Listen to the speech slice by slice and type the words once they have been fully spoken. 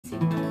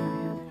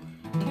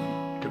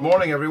Good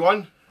morning,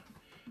 everyone.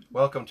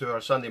 Welcome to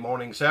our Sunday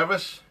morning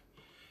service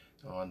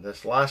on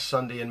this last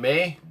Sunday in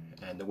May,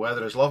 and the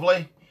weather is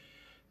lovely,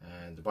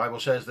 and the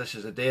Bible says this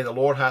is the day the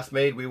Lord hath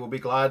made, we will be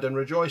glad and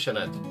rejoice in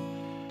it.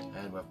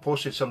 And we've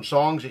posted some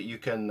songs that you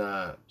can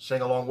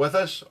sing along with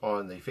us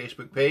on the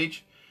Facebook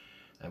page,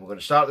 and we're going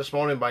to start this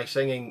morning by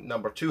singing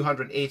number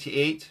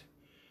 288,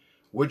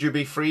 Would You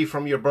Be Free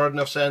from Your Burden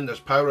of Sin? There's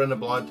power in the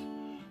blood,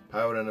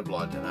 power in the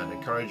blood. And I'd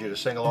encourage you to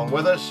sing along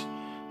with us.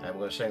 And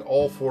we're going to sing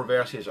all 4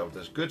 verses of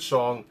this good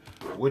song,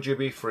 Would You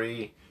Be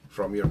Free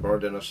from Your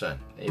Burden of Sin?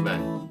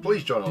 Amen.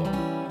 Please join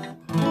along.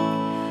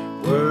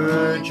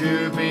 Would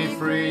you be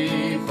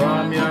free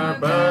from your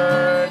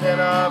burden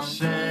of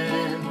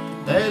sin?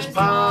 There's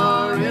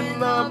power in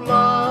the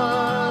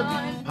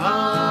blood,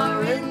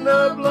 power in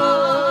the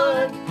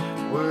blood.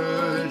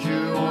 Would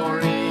you or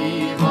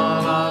evil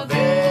a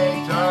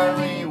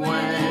victory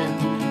win?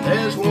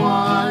 There's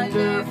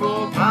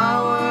wonderful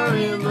power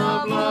in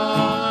the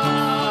blood.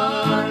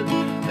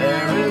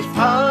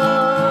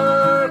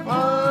 Power,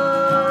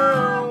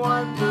 power,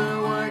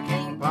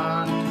 wonder-working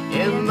power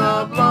in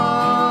the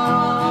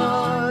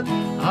blood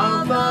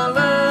of the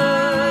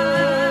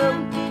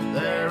Lamb.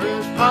 There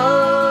is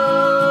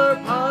power,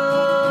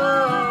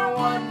 power,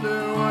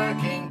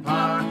 wonder-working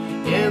power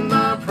in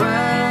the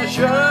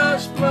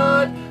precious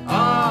blood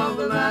of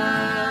the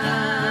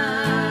Lamb.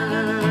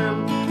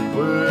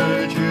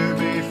 Would you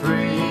be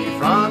free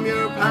from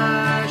your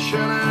passion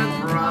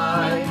and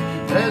pride?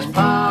 There's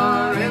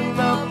power in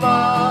the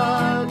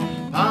blood,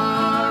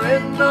 power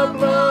in the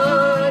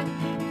blood.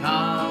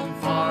 Come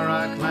for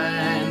a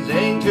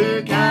cleansing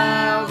to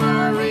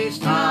Calvary's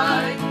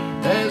tide.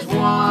 There's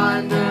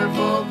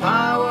wonderful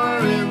power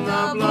in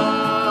the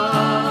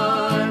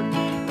blood.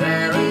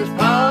 There is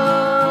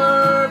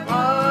power,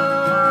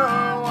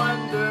 power,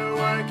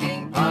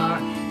 wonder-working power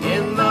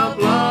in the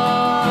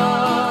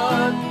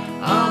blood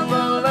of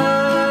the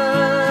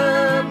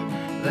Lamb.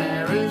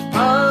 There is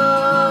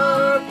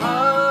power,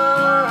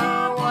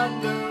 power,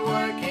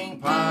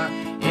 wonder-working power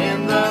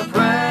in the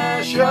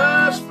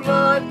precious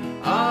blood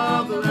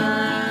of the Lamb.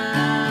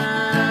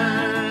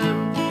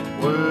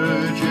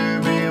 Would you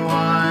be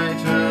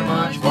whiter,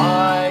 much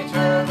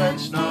whiter than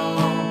snow?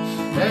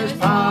 There's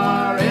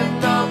power in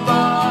the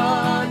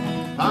blood,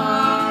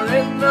 power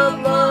in the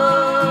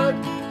blood.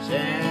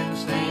 Sin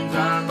stains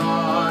are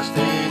lost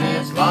in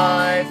its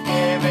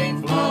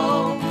life-giving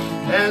flow.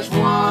 There's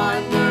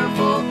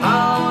wonderful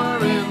power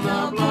in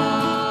the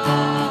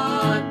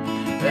blood.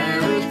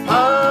 There is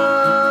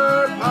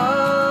power,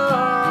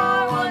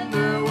 power,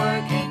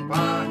 wonder-working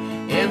power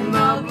in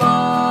the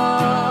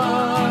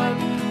blood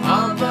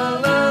of the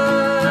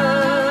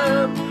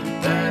Lamb.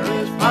 There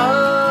is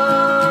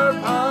power,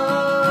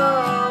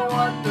 power,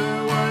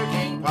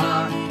 wonder-working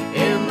power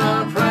in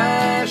the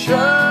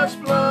precious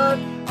blood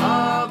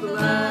of the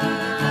Lamb.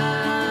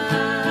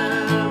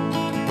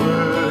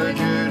 Would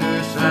you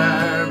do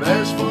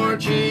service for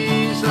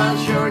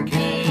Jesus your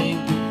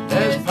King?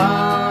 There's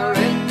power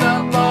in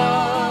the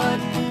blood,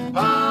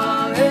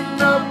 power in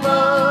the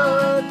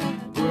blood.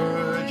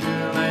 Would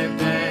you live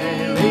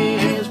daily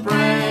his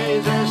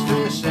praises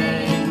to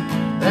sing?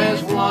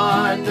 There's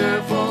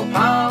wonderful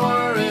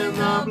power in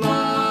the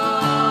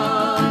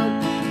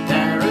blood.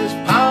 There is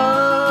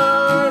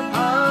power,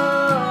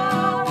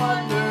 power,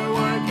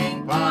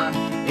 wonder-working power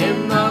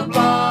in the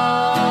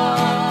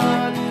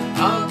blood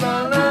of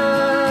the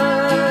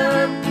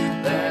Lamb.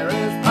 There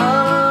is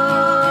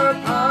power,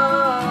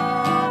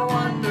 power,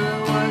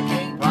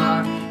 wonder-working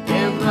power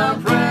in the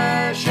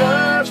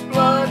precious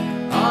blood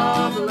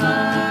of the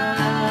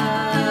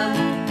Lamb.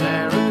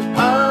 There is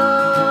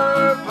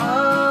power,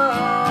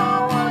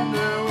 power,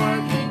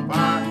 wonder-working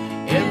power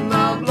in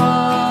the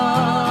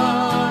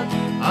blood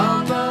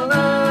of the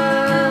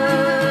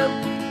Lamb.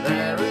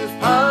 There is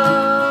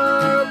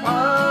power,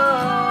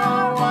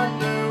 power,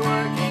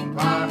 wonder-working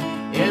power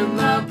in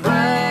the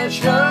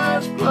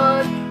precious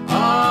blood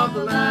of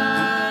the Lamb.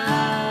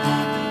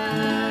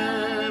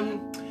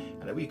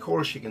 And a wee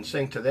chorus you can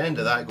sing to the end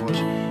of that goes,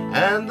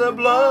 and the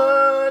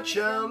blood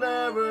shall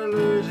never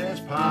lose its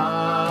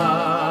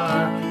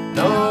power.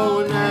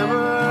 No,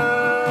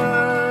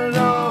 never,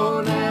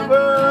 no,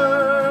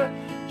 never.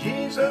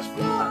 Jesus'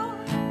 blood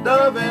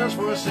avails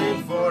for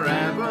sin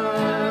forever.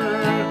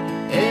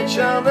 It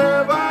shall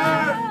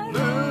never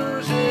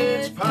lose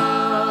its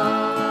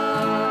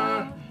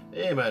power.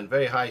 Amen.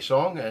 Very high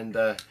song, and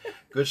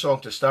good song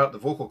to start the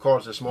vocal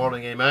cords this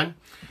morning. Amen.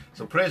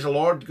 So praise the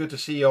Lord. Good to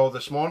see you all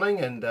this morning,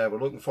 and we're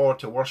looking forward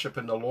to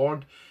worshiping the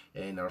Lord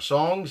in our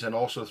songs and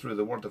also through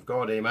the Word of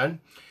God.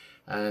 Amen.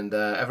 And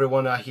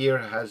everyone here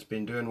has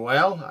been doing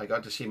well. I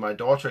got to see my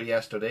daughter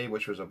yesterday,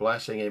 which was a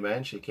blessing.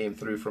 Amen. She came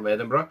through from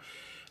Edinburgh,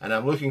 and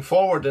I'm looking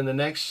forward in the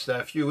next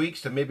few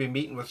weeks to maybe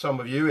meeting with some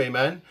of you.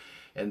 Amen.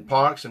 In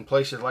parks and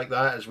places like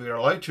that, as we are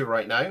allowed to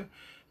right now.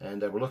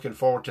 And we're looking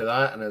forward to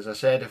that. And as I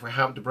said, if we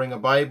happen to bring a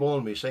Bible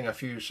and we sing a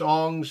few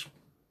songs,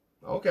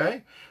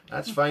 okay,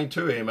 that's fine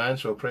too, amen.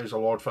 So praise the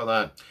Lord for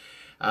that.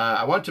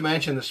 I want to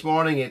mention this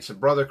morning, it's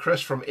Brother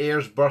Chris from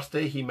Ayer's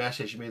birthday. He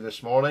messaged me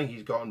this morning.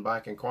 He's gotten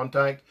back in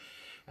contact.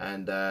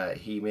 and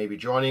he may be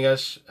joining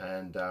us,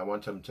 and I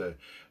want him to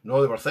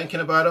know that we're thinking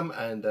about him,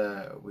 and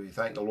we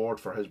thank the Lord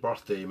for his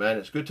birthday. Amen.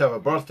 It's good to have a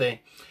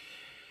birthday,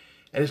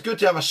 and it's good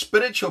to have a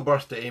spiritual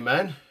birthday.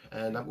 Amen.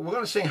 And we're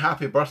going to sing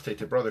happy birthday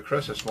to Brother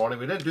Chris this morning.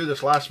 We didn't do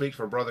this last week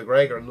for Brother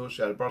Gregor and those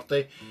who had a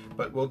birthday,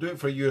 but we'll do it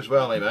for you as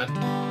well.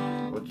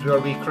 Amen. We'll do our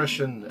wee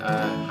Christian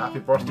happy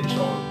birthday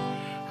song.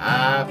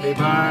 Happy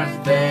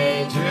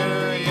birthday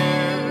to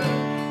you.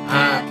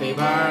 Happy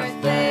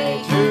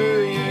birthday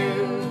to you.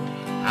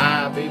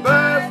 Happy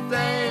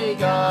birthday,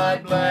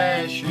 God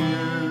bless you.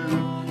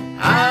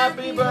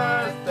 Happy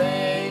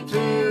birthday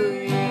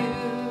to you.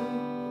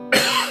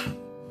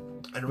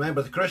 And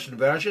remember the Christian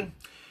version.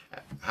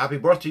 Happy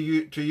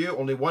birthday to you.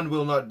 Only one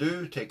will not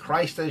do. Take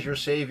Christ as your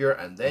Savior,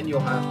 and then you'll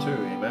have two.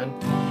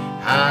 Amen.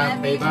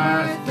 Happy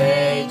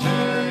birthday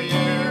to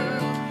you.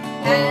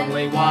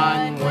 Only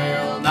one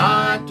will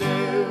not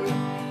do.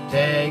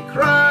 Take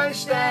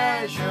Christ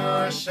as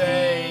your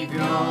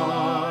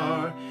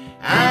Savior,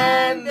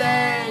 and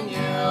then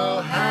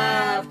you'll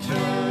have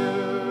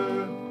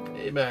two.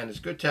 Amen. It's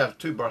good to have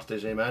two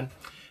birthdays. Amen.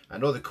 I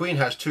know the Queen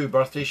has two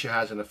birthdays. She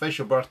has an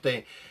official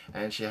birthday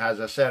and she has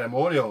a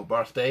ceremonial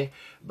birthday.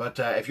 But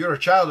if you're a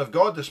child of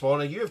God this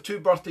morning, you have two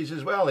birthdays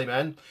as well.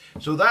 Amen.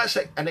 So that's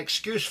an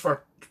excuse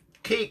for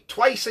cake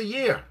twice a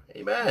year.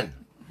 Amen.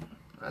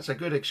 That's a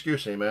good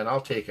excuse. Amen.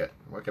 I'll take it.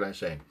 What can I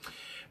say?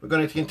 We're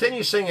going to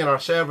continue singing our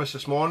service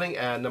this morning,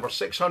 number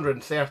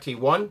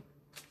 631.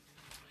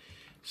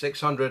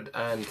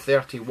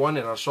 631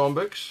 in our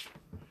songbooks.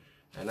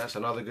 And that's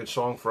another good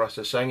song for us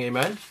to sing.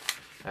 Amen.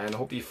 And I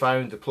hope you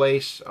found the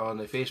place on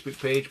the Facebook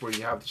page where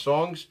you have the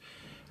songs.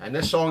 And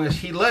this song is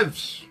He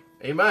Lives.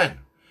 Amen.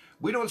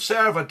 We don't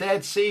serve a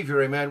dead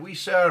Savior. Amen. We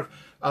serve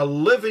a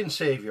living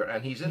Savior.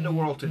 And He's in the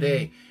world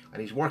today.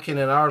 And He's working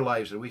in our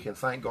lives. And we can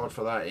thank God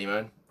for that.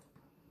 Amen.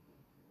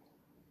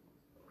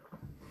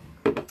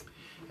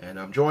 And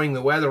I'm enjoying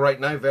the weather right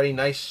now. Very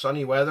nice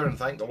sunny weather. And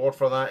thank the Lord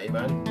for that.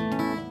 Amen.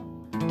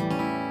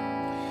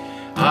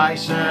 I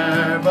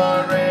serve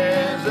a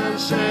risen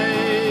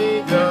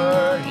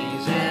Savior.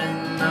 He's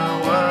in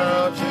the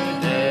world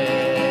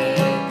today.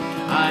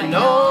 I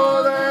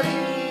know that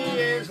He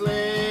is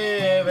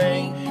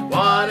living,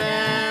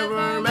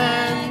 whatever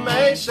men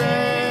may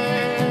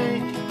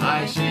say.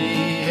 I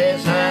see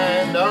His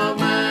hand of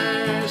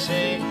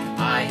mercy,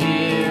 I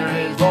hear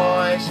His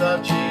voice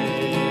of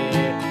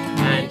cheer,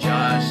 and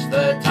just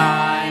the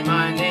time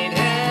I need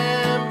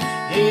Him,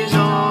 He's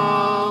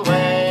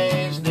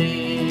always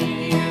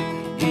near.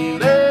 He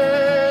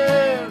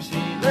lives,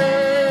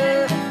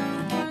 Jesus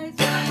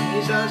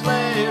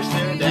lives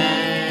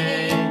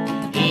today.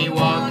 He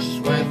walks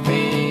with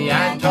me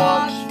and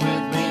talks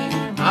with me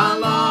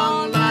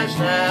along life's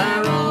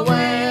narrow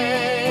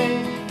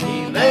way.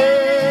 He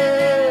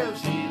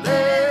lives,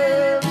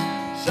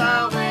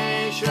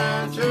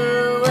 salvation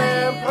to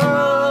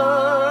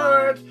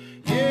impart.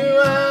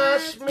 You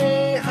ask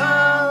me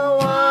how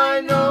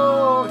I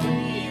know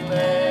He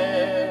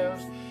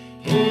lives.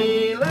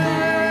 He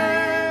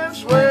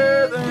lives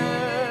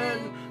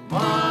within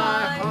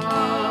my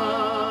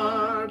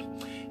heart.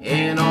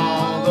 In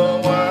all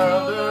the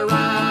world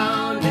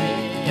around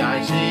me,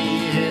 I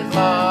see His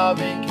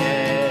loving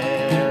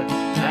care.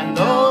 And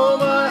though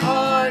my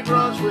heart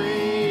grows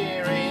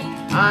weary,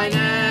 I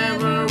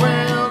never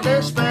will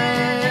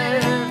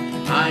despair.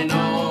 I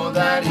know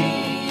that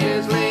He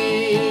is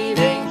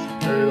leading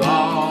through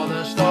all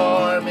the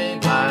stormy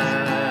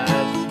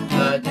blasts.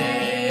 The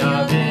day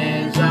of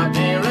His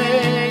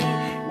appearing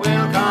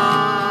will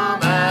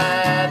come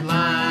at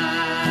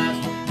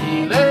last.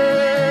 He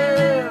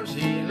lives,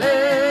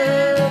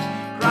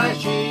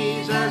 Christ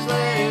Jesus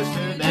lives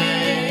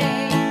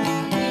today.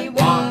 He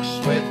walks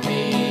with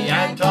me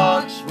and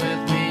talks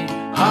with me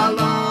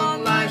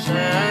along life's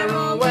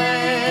narrow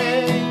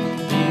way.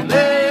 He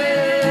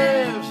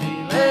lives,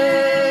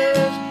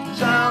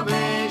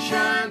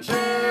 salvation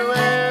to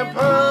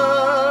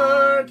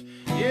impart.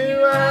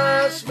 You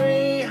ask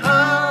me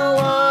how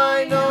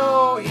I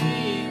know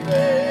He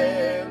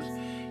lives.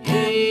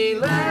 He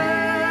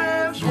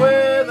lives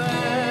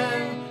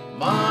within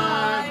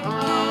my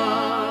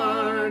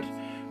heart.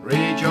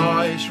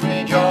 Rejoice,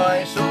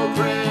 rejoice, O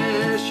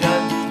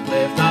Christian,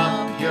 lift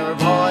up your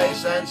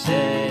voice and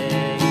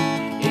sing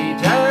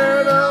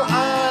eternal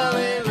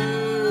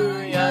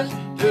hallelujahs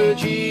to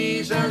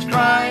Jesus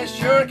Christ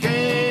your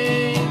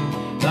King,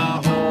 the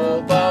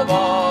hope of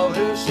all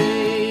who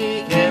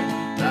seek Him,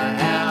 the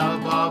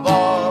help of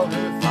all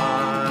who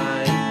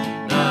find.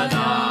 None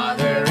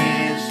other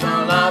is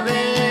so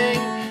loving,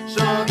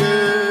 so good.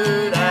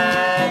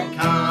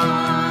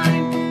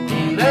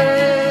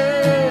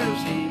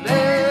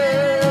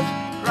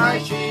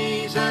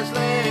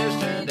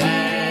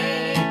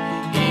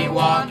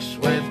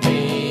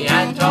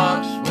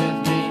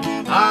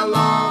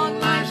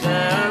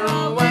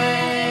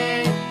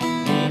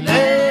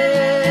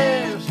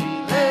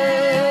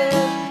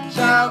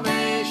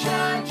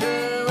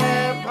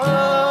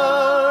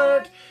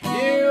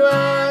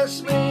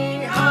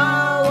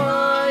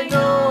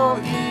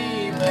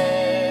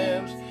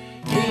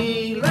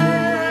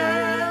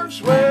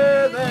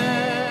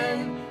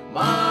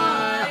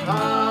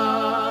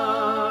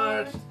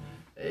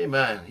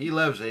 Amen. He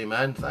lives.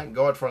 Amen. Thank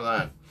God for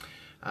that.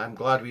 I'm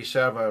glad we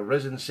serve a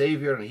risen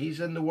Savior, and He's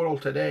in the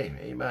world today.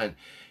 Amen.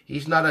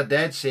 He's not a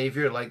dead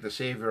Savior like the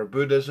Savior of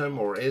Buddhism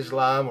or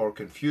Islam or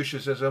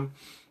Confucianism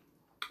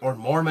or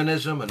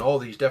Mormonism and all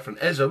these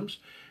different isms.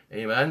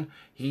 Amen.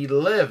 He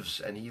lives,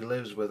 and He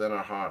lives within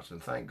our hearts,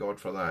 and thank God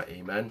for that.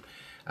 Amen.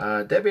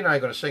 Debbie and I are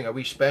going to sing a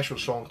wee special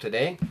song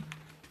today,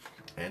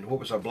 and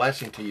hope it's a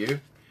blessing to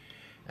you.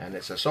 And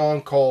it's a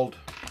song called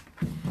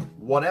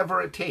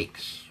Whatever It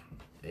Takes.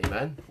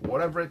 Amen.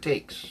 Whatever it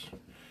takes.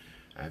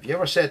 Have you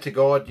ever said to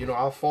God, you know,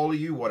 I'll follow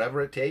you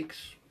whatever it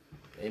takes?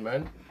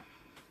 Amen.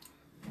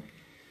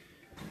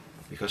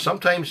 Because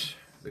sometimes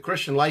the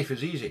Christian life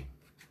is easy.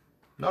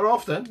 Not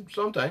often,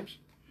 sometimes.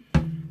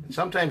 And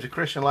sometimes the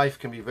Christian life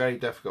can be very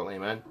difficult,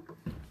 amen.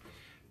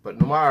 But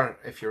no matter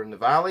if you're in the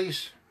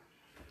valleys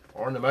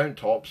or in the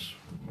mountaintops,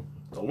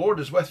 the Lord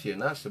is with you,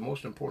 and that's the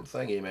most important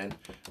thing, amen.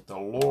 The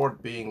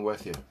Lord being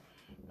with you.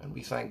 And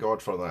we thank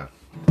God for that.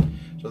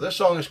 So this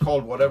song is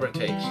called Whatever It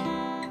Takes.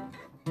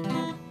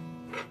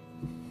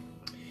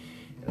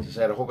 As I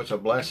said, I hope it's a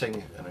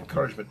blessing and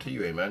encouragement to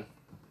you, amen.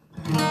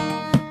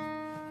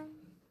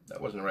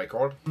 That wasn't the right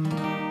chord.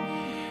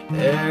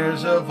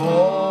 There's a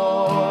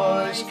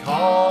voice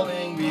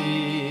calling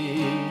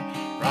me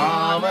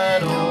from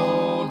an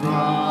old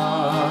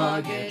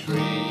rugged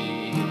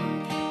tree,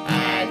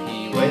 and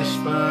he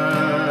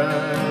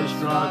whispers,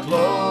 draw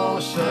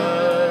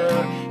closer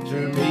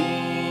to me.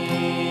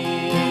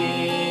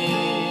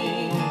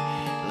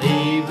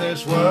 Leave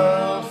this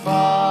world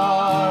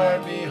far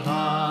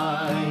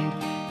behind.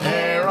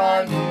 There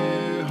are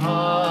new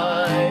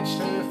heights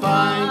to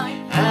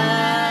find,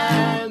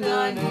 and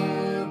a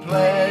new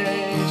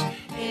place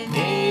in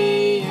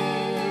me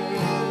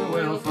you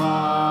will find.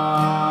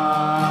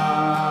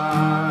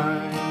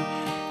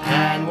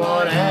 And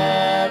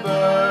whatever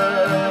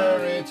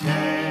it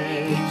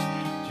takes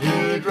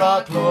to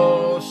draw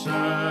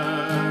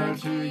closer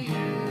to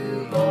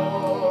you,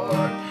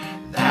 Lord,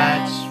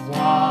 that's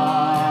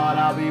what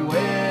I'll be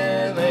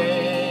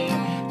willing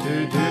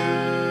to do.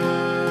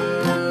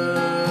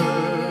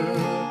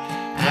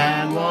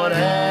 And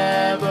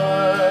whatever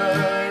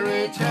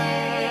it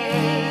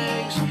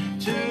takes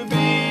to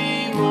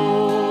be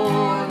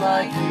more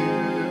like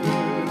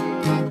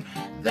you,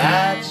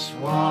 that's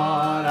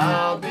what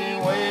I'll be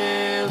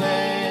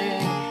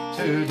willing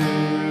to do.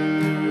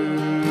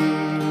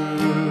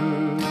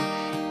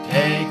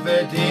 Take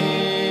the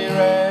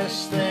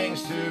dearest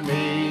things to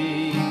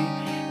me,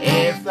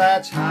 if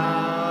that's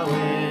how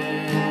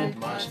it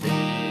must be,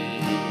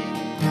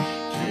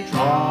 to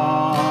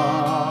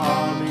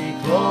draw me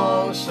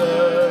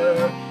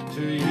closer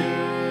to you.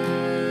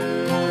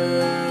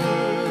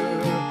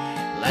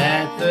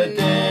 Let the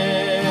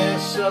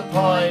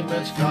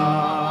disappointments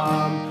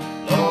come,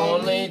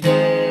 lonely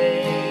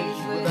days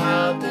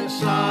without the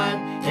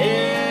sun,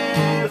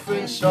 if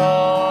in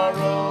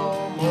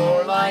sorrow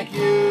more like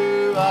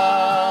you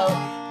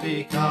I'll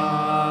become.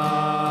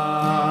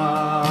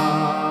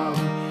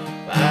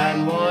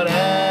 And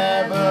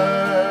whatever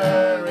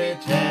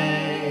it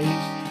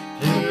takes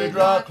to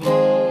draw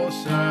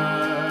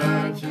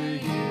closer to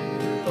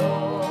you,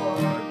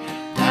 Lord,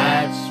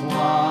 that's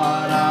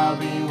what I'll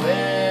be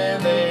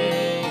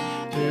willing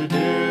to do.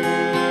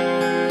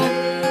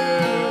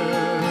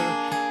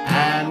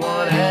 And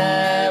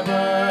whatever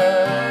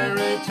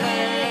it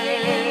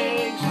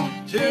takes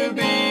to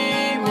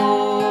be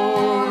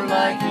more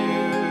like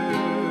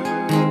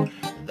you,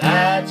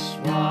 that's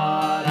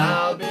what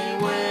I'll be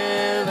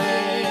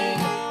willing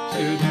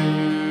to do.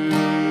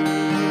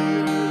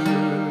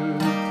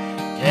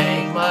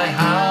 Take my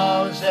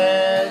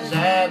houses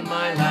and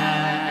my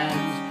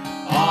lands,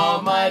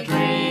 all my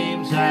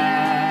dreams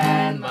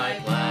and my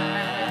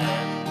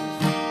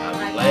plans.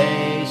 I'm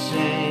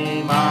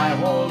placing my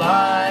whole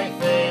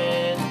life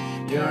in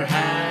your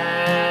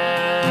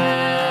hands.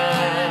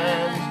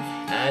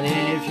 And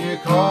if you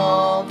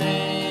call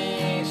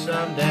me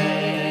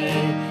someday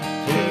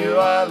to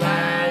a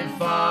land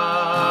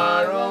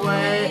far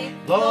away,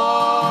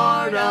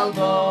 Lord, I'll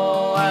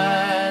go,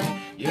 and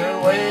your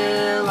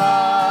will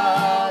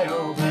I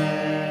obey.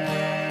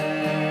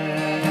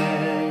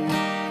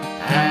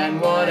 And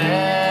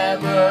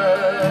whatever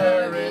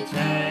it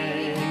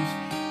takes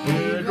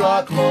to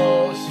draw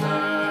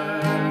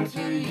closer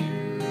to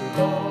you,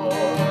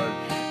 Lord,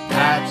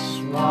 that's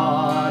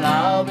what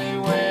I'll be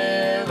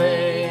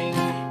willing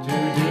to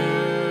do.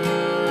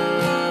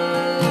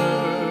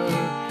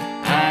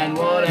 And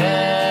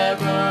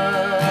whatever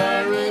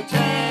it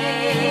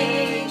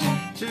takes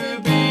to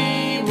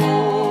be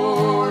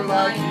more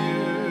like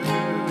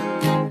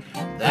you,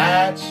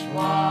 that's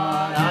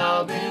what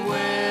I'll be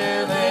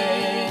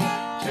willing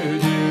to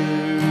do.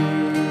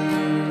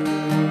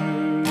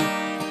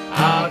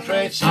 I'll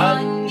trade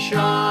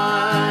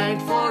sunshine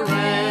for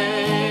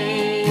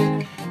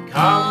rain,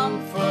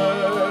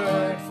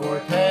 comfort for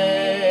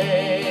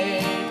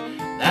pain.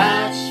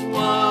 That's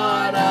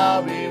what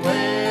I'll be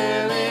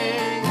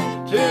willing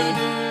to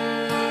do.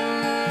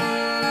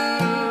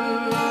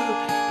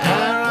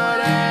 And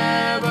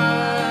whatever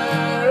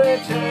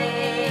it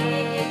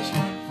takes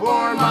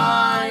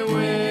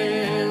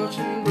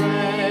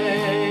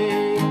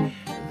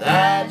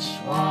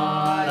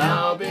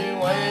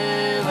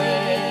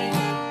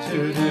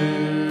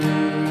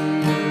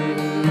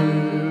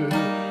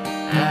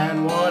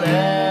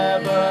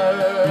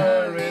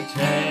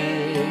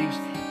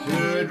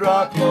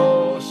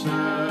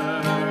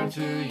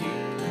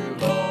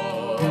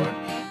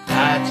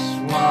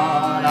That's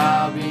what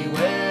I'll be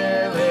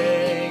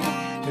willing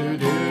to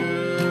do.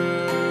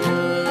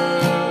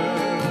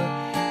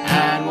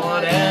 And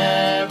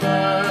whatever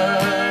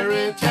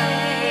it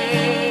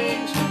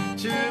takes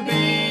to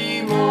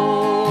be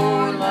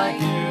more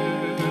like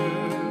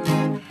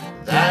you,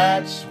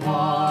 that's what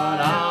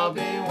I'll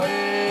be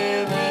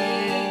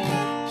willing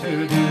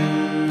to do.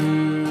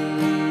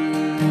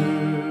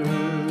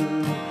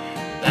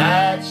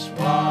 That's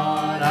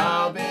what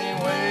I'll be willing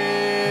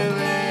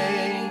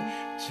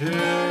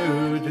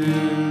to do.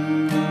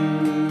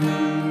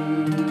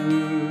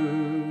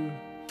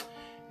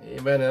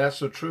 Amen. And that's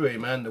so true.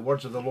 Amen. The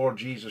words of the Lord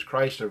Jesus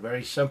Christ are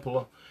very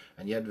simple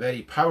and yet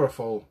very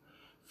powerful.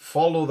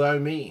 Follow thou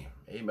me.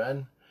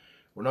 Amen.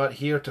 We're not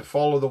here to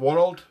follow the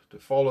world, to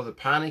follow the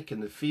panic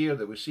and the fear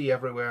that we see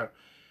everywhere.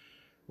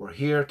 We're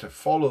here to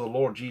follow the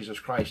Lord Jesus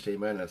Christ.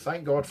 Amen. And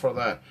thank God for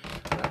that.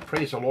 And I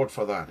praise the Lord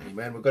for that.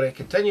 Amen. We're going to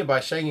continue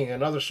by singing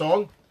another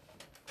song,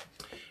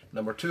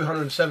 number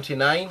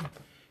 279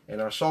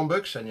 in our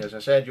songbooks. And as I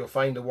said, you'll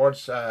find the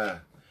words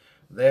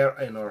there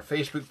in our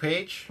Facebook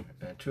page,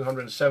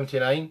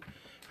 279.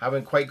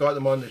 Haven't quite got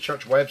them on the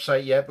church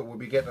website yet, but we'll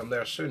be getting them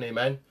there soon.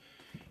 Amen.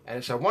 And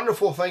it's a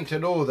wonderful thing to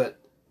know that,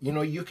 you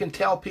know, you can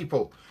tell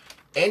people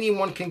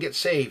anyone can get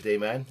saved.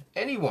 Amen.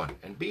 Anyone.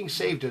 And being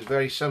saved is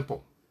very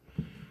simple.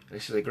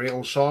 This is a great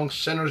old song.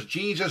 Sinners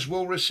Jesus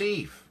will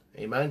receive.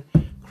 Amen.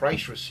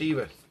 Christ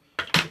receiveth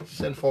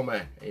sinful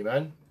men.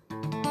 Amen.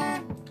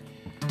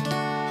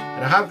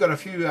 And I have got a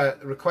few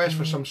requests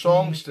for some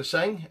songs to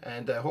sing,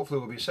 and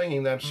hopefully we'll be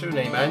singing them soon.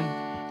 Amen.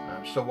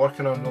 I'm still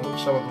working on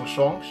some of those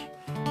songs.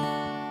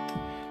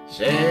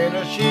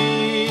 Sinners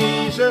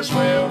Jesus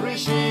will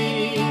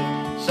receive.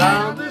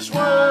 Sound this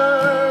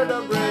word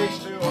of grace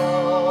to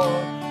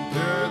all.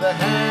 Through the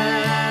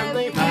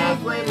heavenly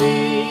pathway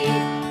lead.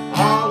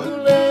 All who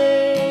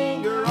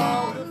linger,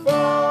 all who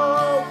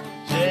fall,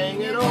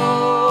 sing it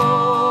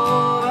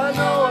o'er and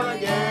o'er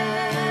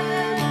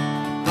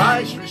again.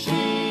 Christ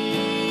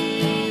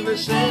receive a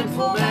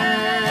sinful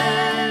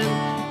man,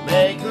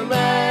 make the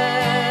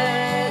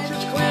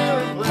message clear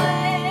and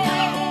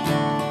plain.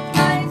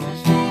 Christ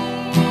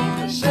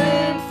receive a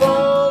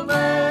sinful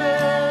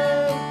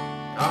man,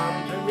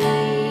 come to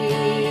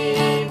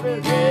me,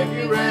 will give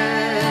you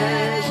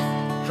rest,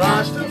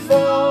 trust and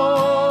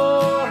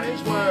for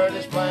his word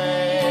is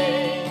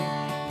plain.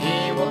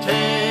 He will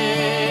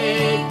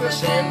take the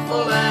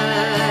sinful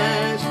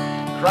as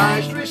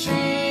Christ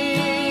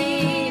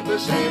receive the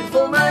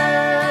sinful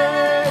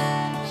man,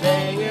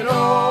 sing it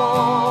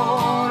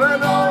o'er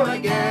and o'er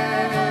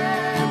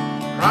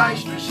again.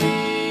 Christ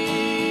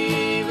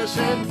receive the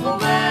sinful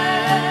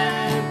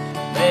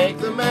man, make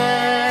the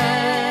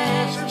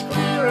message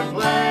clear and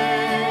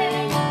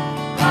plain.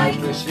 Christ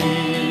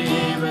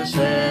receive a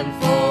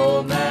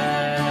sinful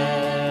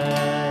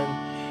man.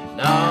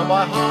 Now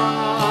my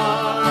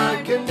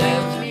heart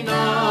condemns me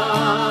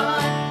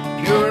not,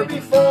 pure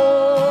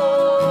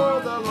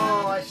before the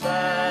law I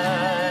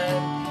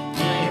stand.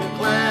 He who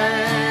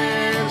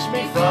cleansed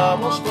me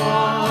from all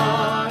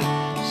spot,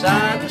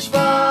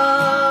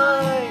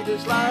 satisfied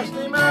his last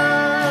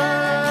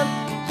demand.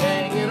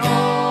 Sing it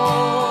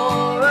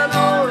o'er and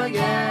o'er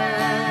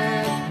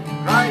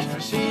again. Christ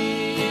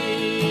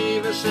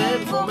receive a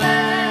sinful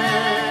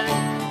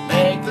man,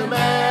 make the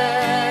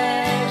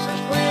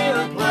message clear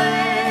and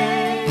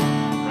plain.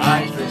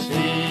 Christ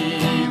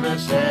receive a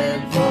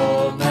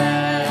sinful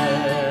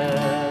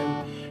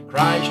man.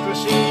 Christ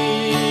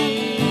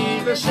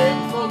receive a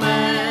sinful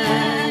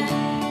man,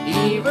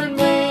 even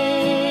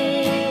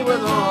me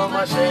with all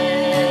my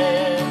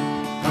sin.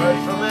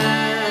 Purged from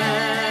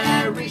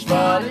every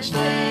spot and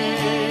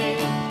stain.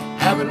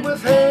 Heaven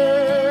with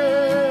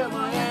him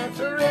I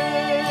enter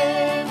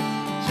in.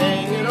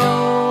 Sing it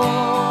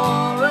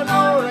o'er and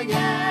o'er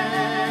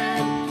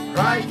again.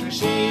 Christ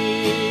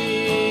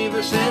receive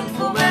a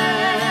sinful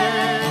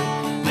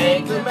man,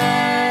 make the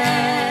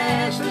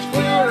message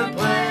clear and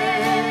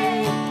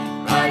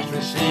plain. Christ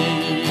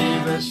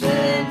receive a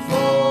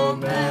sinful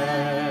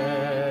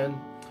man.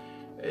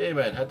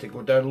 Amen. Had to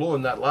go down low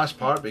in that last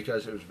part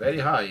because it was very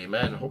high.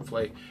 Amen.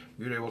 Hopefully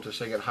you were able to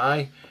sing it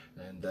high,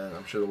 and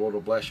I'm sure the Lord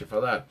will bless you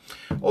for that.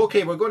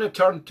 Okay, we're going to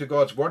turn to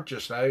God's Word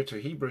just now, to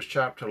Hebrews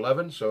chapter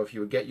 11. So if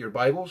you would get your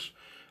Bibles,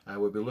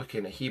 we'll be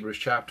looking at Hebrews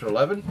chapter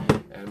 11.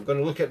 And I'm going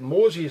to look at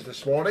Moses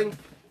this morning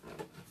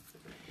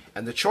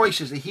and the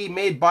choices that he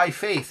made by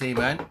faith,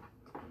 amen,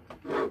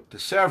 to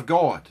serve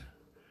God.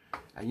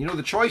 And you know,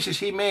 the choices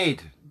he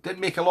made didn't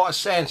make a lot of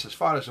sense as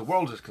far as the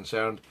world is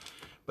concerned,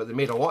 but they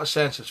made a lot of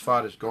sense as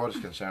far as God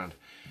is concerned.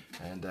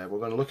 And we're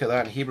going to look at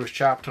that in Hebrews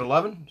chapter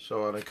 11.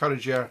 So I'd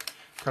encourage you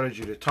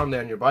to turn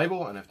there in your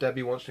Bible. And if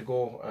Debbie wants to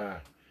go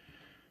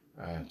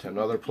to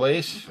another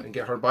place and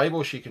get her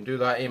Bible, she can do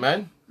that,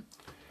 amen.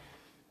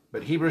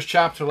 But Hebrews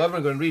chapter 11,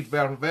 I'm going to read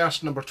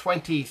verse number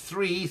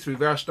 23 through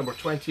verse number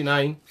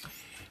 29.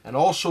 And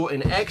also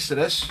in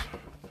Exodus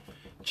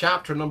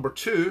chapter number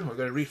 2, we're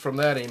going to read from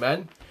there,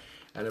 amen.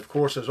 And of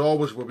course, as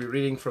always, we'll be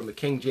reading from the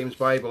King James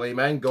Bible,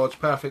 amen, God's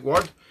perfect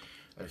word.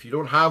 If you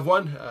don't have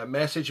one,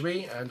 message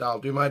me and I'll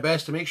do my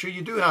best to make sure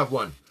you do have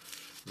one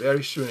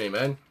very soon.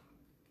 Amen.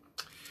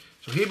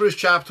 So Hebrews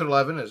chapter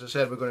 11, as I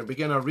said, we're going to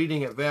begin our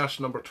reading at verse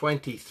number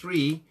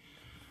 23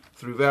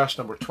 through verse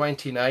number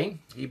 29.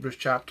 Hebrews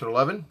chapter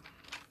 11.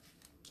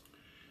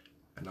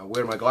 And I'll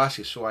wear my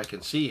glasses so I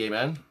can see.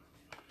 Amen.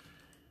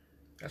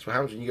 That's what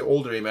happens when you get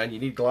older. Amen. You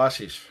need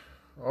glasses.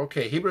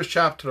 Okay, Hebrews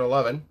chapter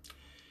 11,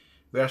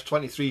 verse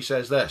 23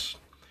 says this.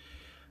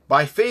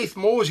 By faith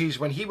Moses,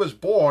 when he was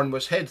born,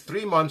 was hid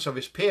 3 months of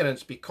his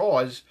parents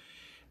because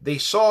they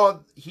saw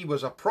he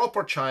was a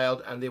proper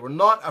child and they were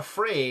not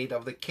afraid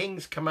of the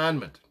king's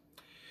commandment.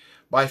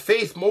 By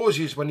faith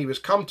Moses, when he was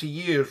come to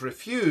years,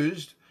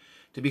 refused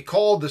to be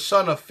called the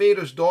son of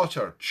Pharaoh's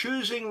daughter,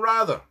 choosing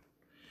rather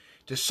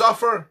to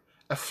suffer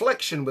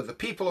affliction with the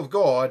people of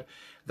God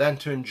than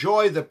to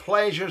enjoy the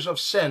pleasures of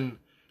sin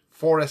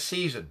for a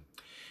season,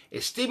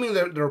 esteeming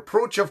the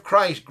reproach of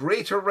Christ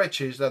greater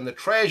riches than the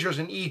treasures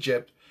in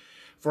Egypt,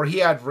 for he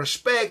had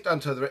respect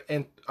unto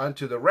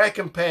the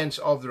recompense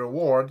of the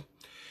reward.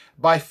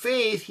 By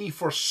faith he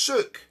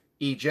forsook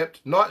Egypt,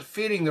 not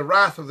fearing the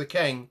wrath of the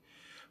king,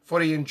 for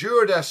he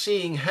endured as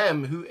seeing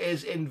him who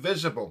is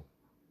invisible.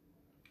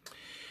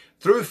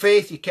 Through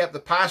faith he kept the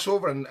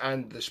Passover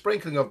and the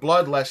sprinkling of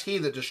blood, lest he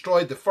that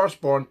destroyed the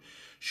firstborn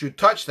should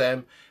touch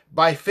them.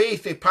 By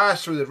faith they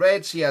passed through the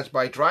Red Sea as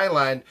by dry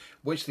land,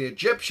 which the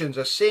Egyptians,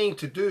 assaying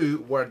to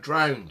do, were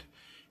drowned.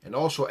 And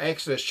also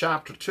Exodus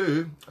chapter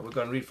 2, and we're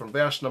going to read from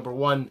verse number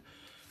 1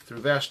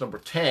 through verse number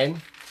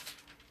 10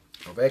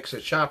 of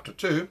Exodus chapter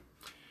 2.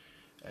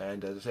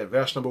 And as I said,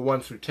 verse number 1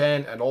 through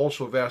 10, and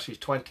also verses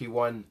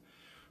 21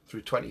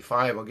 through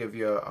 25. I'll give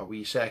you a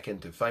wee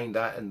second to find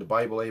that in the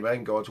Bible,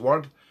 amen, God's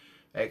Word.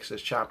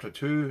 Exodus chapter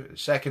 2, the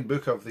second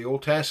book of the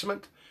Old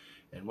Testament,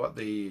 and what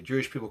the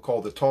Jewish people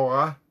call the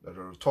Torah,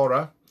 or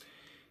Torah.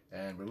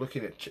 And we're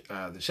looking at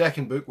the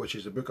second book, which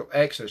is the book of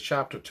Exodus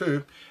chapter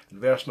 2, and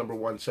verse number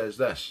 1 says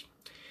this.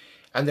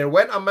 And there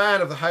went a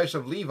man of the house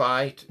of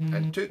Levi,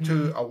 and took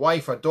to a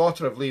wife a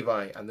daughter of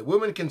Levi, and the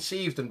woman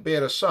conceived and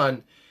bare a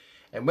son.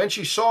 And when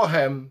she saw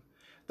him,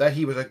 that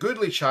he was a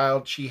goodly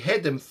child, she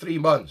hid him 3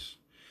 months.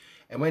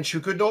 And when she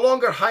could no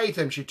longer hide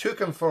him, she took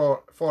him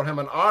for him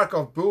an ark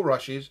of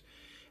bulrushes,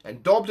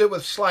 and daubed it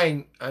with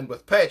slime and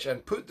with pitch,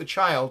 and put the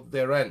child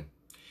therein.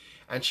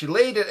 And she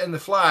laid it in the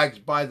flags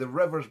by the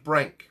river's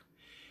brink.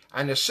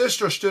 And his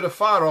sister stood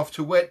afar off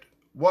to wit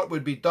what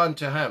would be done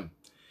to him.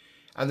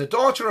 And the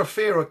daughter of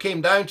Pharaoh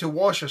came down to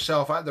wash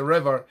herself at the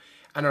river,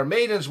 and her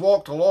maidens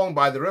walked along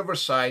by the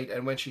river's side.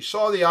 And when she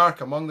saw the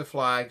ark among the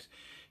flags,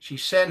 she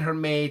sent her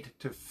maid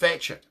to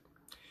fetch it.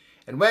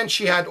 And when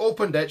she had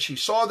opened it, she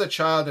saw the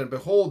child, and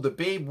behold, the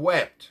babe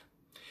wept.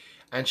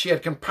 And she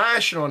had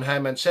compassion on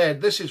him, and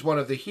said, This is one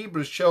of the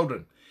Hebrews'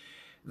 children.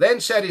 Then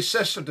said his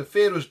sister to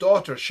Pharaoh's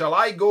daughter, Shall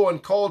I go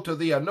and call to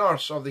thee a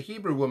nurse of the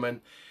Hebrew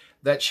woman,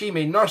 that she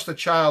may nurse the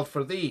child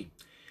for thee?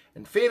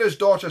 And Pharaoh's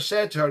daughter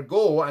said to her,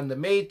 Go. And the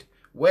maid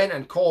went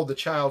and called the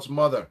child's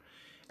mother.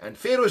 And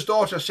Pharaoh's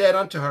daughter said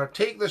unto her,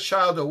 Take this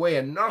child away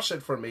and nurse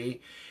it for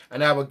me,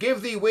 and I will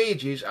give thee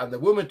wages. And the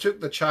woman took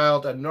the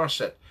child and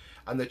nursed it.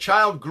 And the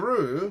child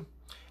grew,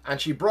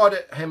 and she brought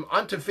him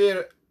unto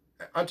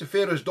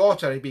Pharaoh's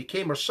daughter, and he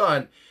became her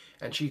son.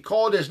 And she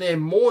called his name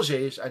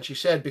Moses, and she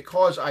said,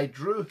 Because I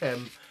drew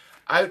him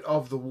out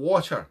of the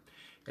water.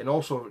 And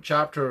also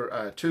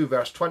chapter 2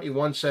 verse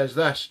 21 says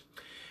this.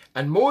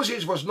 And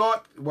Moses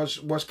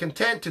was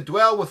content to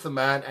dwell with the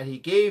man, and he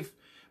gave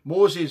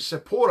Moses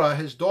Zipporah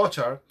his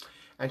daughter,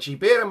 and she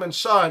bare him a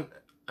son,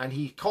 and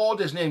he called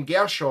his name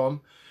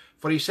Gershom,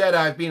 for he said,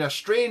 I have been a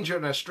stranger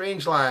in a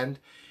strange land.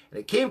 And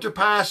it came to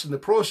pass in the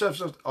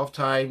process of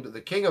time that the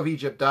king of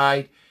Egypt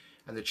died,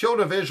 and the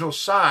children of Israel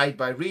sighed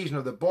by reason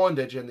of the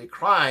bondage, and they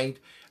cried,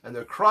 and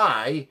their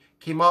cry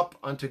came up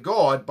unto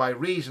God by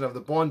reason of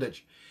the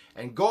bondage.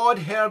 And God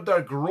heard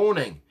their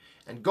groaning,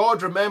 and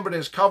God remembered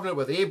his covenant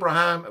with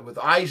Abraham, and with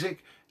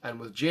Isaac, and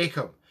with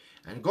Jacob.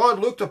 And God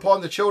looked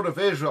upon the children of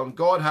Israel, and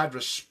God had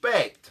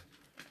respect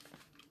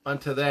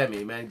unto them.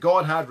 Amen.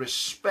 God had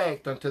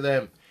respect unto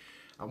them.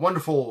 A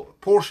wonderful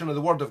portion of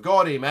the Word of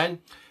God, amen,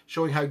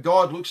 showing how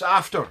God looks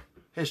after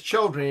his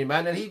children,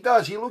 amen. And he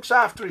does. He looks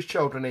after his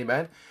children,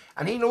 amen.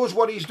 And he knows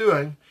what he's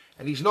doing,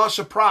 and he's not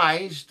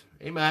surprised,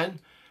 amen,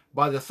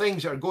 by the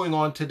things that are going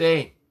on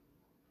today.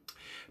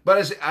 But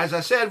as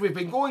I said, we've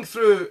been going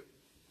through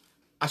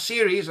a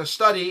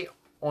study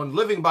on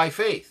living by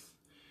faith.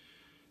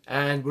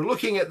 And we're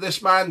looking at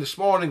this man this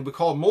morning we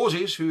call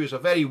Moses, who is a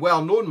very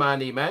well-known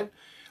man, amen.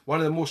 One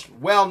of the most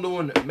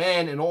well-known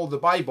men in all the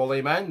Bible,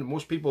 amen.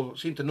 Most people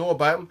seem to know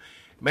about him.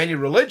 Many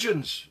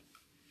religions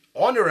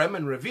honor him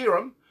and revere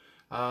him,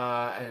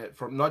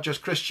 from not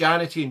just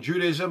Christianity and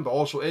Judaism, but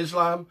also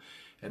Islam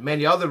and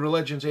many other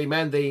religions,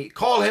 amen. They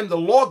call him the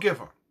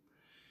lawgiver.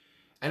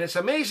 And it's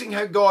amazing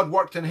how God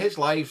worked in his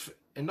life,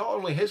 and not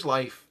only his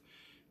life,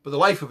 but the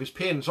life of his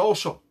parents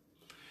also.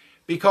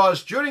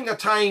 Because during a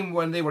time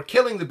when they were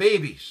killing the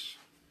babies,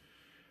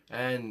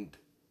 and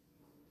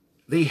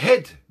they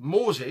hid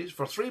Moses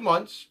for 3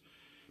 months,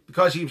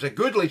 because he was a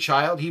goodly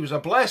child, he was a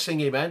blessing,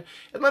 amen.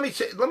 And let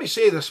me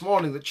say this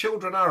morning that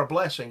children are a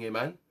blessing,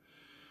 amen.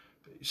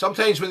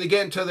 Sometimes when they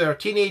get into their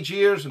teenage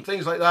years and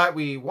things like that,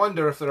 we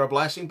wonder if they're a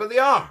blessing, but they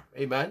are,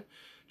 amen.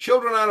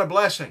 Children are a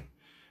blessing.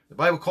 The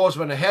Bible calls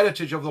them a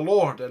heritage of the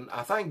Lord, and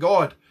I thank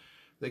God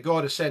that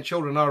God has sent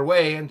children our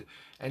way,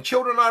 and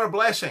children are a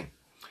blessing.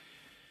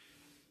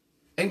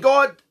 And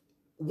God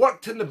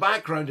worked in the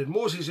background in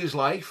Moses'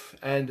 life,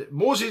 and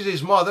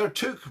Moses' mother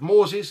took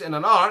Moses in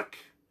an ark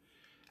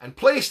and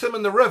placed him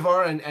in the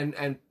river,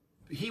 and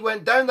he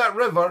went down that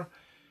river,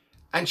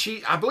 and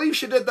I believe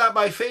she did that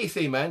by faith,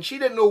 amen. She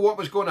didn't know what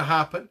was going to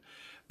happen,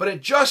 but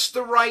at just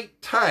the right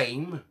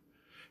time,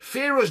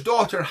 Pharaoh's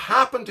daughter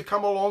happened to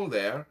come along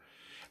there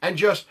and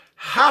just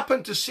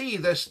happened to see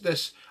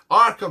this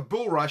ark of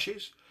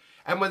bulrushes,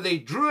 and when they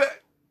drew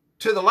it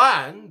to the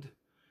land,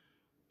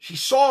 she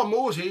saw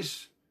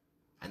Moses,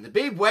 and the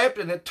babe wept,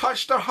 and it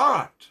touched her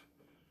heart.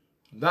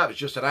 That was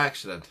just an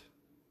accident.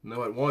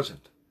 No, it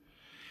wasn't.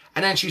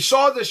 And then she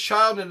saw this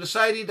child and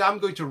decided, I'm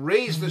going to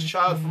raise this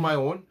child for my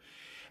own.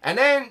 And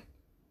then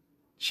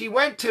she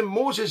went to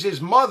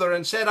Moses' mother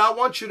and said, I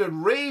want you to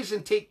raise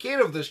and take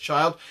care of this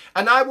child,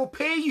 and I will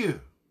pay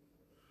you.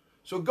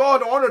 So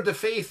God honored the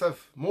faith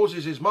of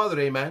Moses' mother,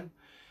 amen.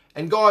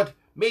 And God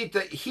made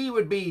that he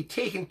would be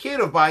taken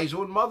care of by his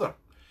own mother.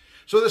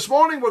 So this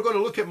morning we're going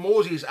to look at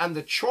Moses and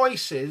the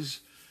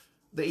choices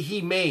that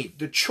he made.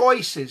 The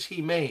choices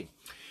he made.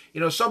 You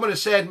know, someone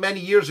has said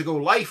many years ago,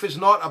 life is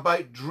not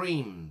about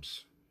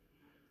dreams.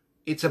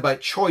 It's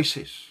about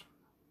choices.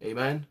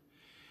 Amen.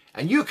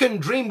 And you can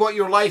dream what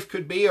your life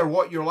could be or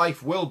what your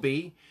life will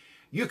be.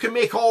 You can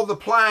make all the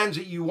plans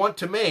that you want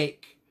to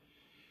make.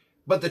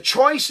 But the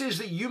choices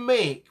that you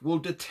make will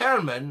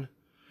determine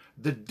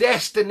the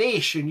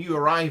destination you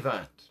arrive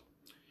at.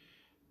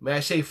 May I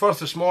say first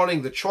this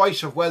morning, the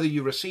choice of whether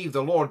you receive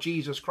the Lord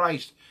Jesus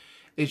Christ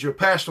as your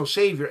personal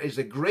Savior is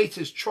the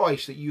greatest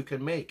choice that you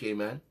can make.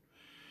 Amen.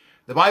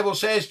 The Bible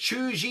says,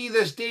 choose ye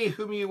this day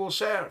whom you will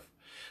serve.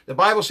 The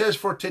Bible says,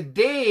 for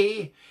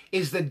today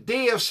is the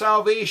day of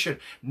salvation.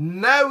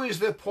 Now is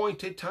the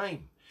appointed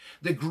time.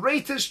 The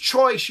greatest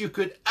choice you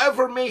could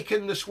ever make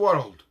in this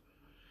world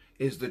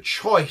is the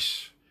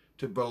choice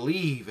to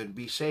believe and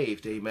be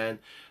saved. Amen.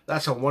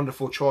 That's a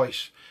wonderful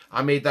choice.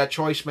 I made that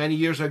choice many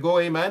years ago.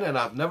 Amen. And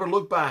I've never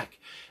looked back.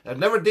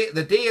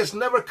 The day has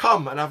never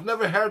come, and I've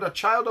never heard a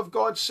child of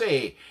God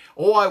say,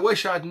 oh, I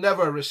wish I'd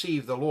never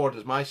received the Lord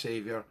as my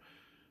Savior.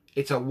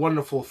 It's a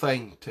wonderful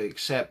thing to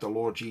accept the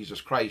Lord Jesus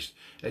Christ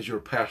as your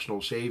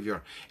personal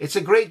Savior. It's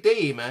a great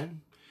day, amen.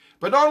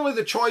 But not only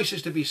the choice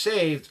is to be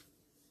saved,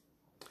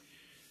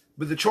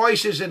 but the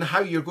choice is in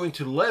how you're going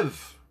to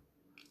live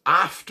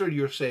after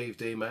you're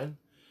saved, amen.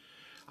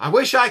 I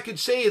wish I could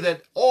say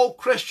that all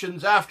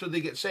Christians, after they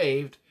get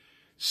saved,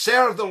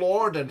 serve the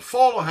Lord and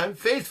follow him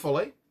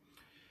faithfully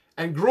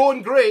and grow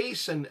in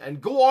grace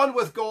and go on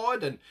with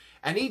God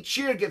and each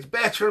year gets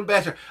better and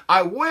better.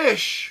 I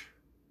wish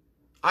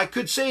I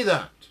could say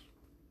that,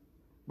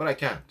 but I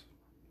can't.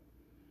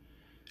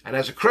 And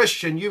as a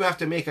Christian, you have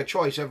to make a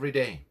choice every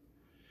day.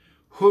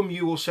 Whom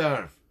you will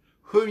serve,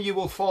 whom you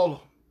will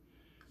follow.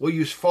 Will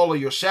you follow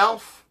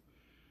yourself?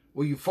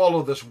 Will you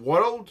follow this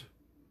world?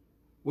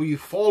 Will you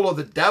follow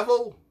the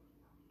devil?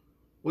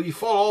 Will you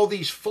follow all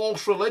these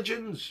false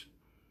religions?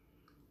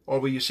 Or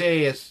will you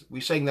say, as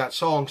we sing that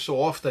song so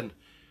often,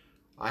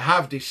 I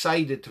have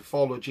decided to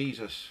follow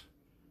Jesus.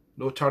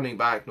 No turning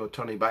back, no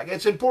turning back.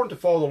 It's important to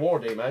follow the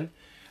Lord, amen.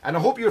 And I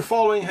hope you're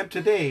following him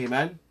today,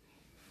 amen.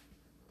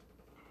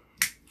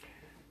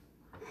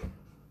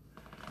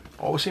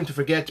 I always seem to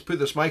forget to put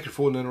this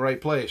microphone in the right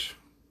place.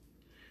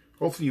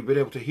 Hopefully you've been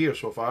able to hear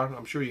so far.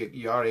 I'm sure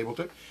you are able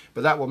to,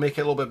 but that will make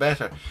it a little bit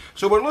better.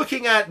 So we're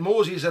looking at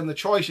Moses and the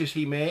choices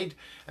he made.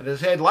 And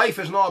as I said, life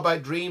is not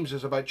about dreams,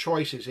 it's about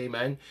choices,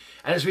 amen.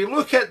 And as we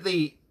look at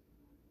the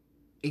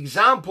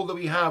example that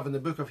we have in the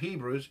book of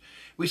Hebrews,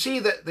 we see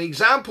that the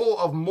example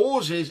of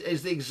Moses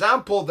is the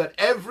example that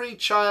every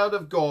child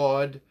of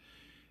God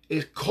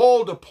is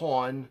called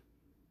upon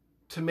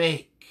to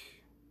make.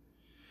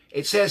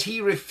 It says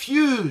he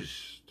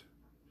refused,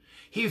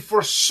 he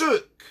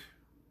forsook,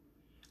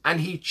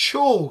 and he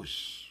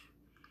chose.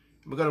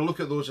 We're going to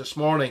look at those this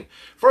morning.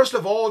 First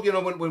of all, you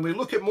know, when we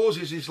look at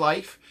Moses'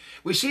 life,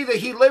 we see that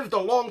he lived a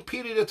long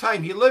period of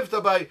time. He lived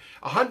about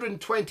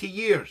 120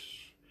 years.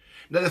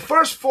 Now, the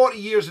first 40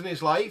 years in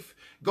his life,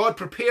 God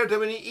prepared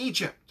him in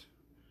Egypt.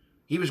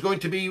 He was going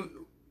to be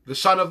the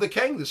son of the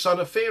king, the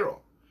son of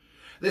Pharaoh.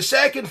 The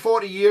second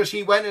 40 years,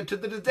 he went into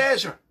the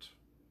desert.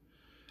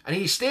 And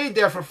he stayed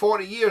there for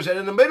 40 years. And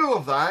in the middle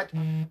of that,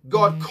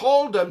 God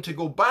called him to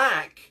go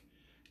back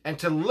and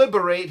to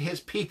liberate his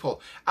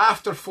people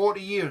after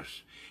 40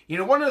 years. You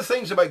know, one of the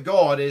things about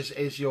God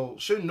is you'll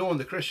soon know in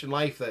the Christian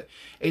life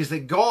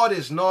that God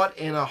is not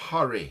in a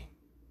hurry.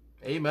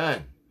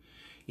 Amen.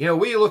 You know,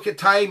 we look at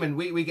time and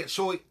we get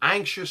so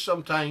anxious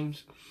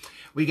sometimes.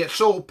 We get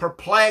so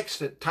perplexed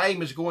that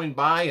time is going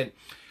by. And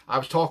I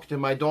was talking to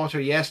my daughter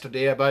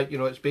yesterday about, you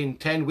know, it's been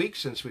 10 weeks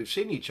since we've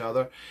seen each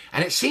other.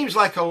 And it seems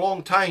like a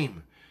long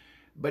time.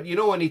 But you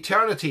know, in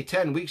eternity,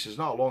 10 weeks is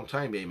not a long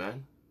time,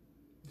 amen?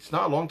 It's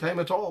not a long time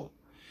at all.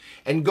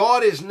 And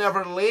God is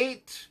never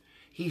late.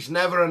 He's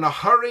never in a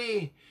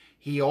hurry.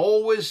 He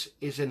always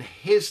is in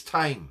his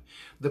time.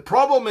 The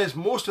problem is,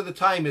 most of the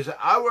time, is that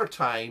our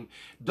time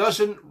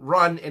doesn't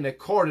run in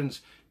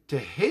accordance to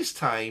his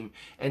time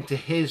and to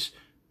his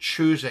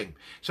choosing.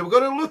 So we're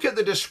going to look at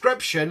the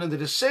description and the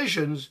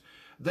decisions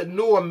that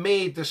Noah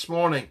made this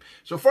morning.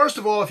 So first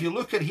of all, if you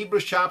look at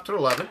Hebrews chapter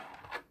 11,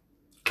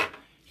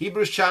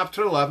 Hebrews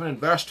chapter 11 and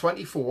verse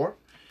 24,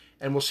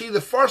 and we'll see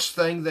the first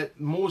thing that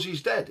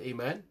Moses did,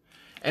 amen?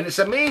 And it's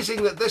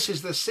amazing that this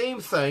is the same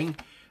thing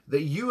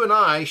that you and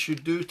I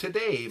should do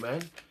today,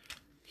 amen?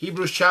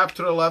 Hebrews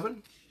chapter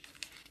 11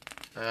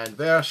 and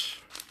verse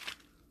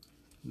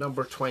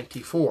number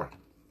 24.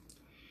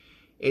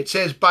 It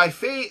says, by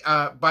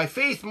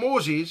faith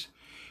Moses,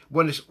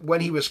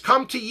 when he was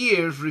come to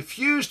years,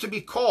 refused to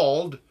be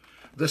called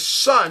the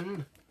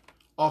son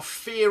of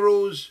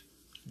Pharaoh's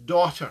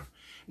daughter.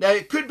 Now,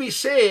 it could be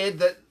said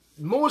that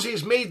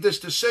Moses made this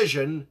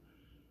decision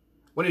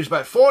when he was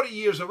about 40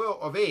 years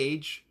of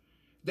age,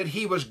 that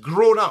he was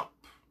grown up.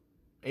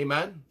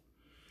 Amen?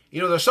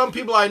 You know, there's some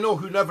people I know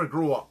who never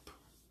grow up.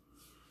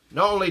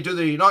 Not only do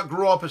they not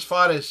grow up as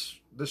far as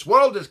this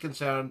world is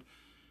concerned,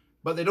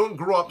 but they don't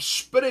grow up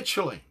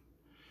spiritually.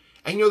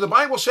 And you know, the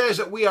Bible says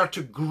that we are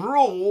to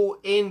grow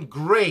in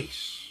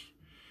grace.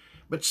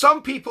 But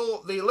some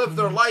people, they live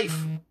their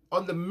life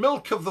on the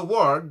milk of the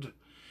word,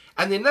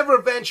 and they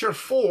never venture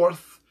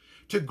forth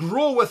to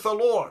grow with the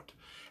Lord.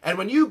 And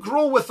when you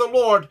grow with the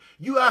Lord,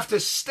 you have to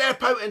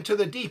step out into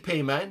the deep,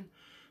 amen?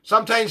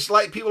 Sometimes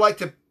people like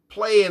to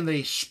play in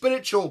the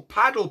spiritual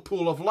paddle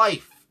pool of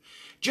life,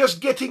 just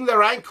getting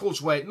their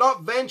ankles wet,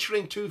 not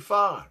venturing too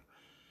far.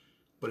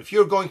 But if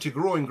you're going to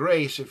grow in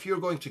grace, if you're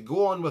going to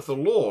go on with the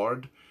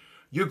Lord,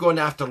 you're going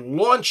to have to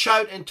launch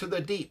out into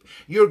the deep.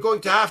 You're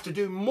going to have to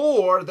do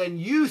more than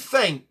you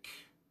think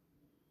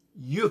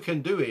you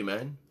can do,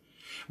 amen?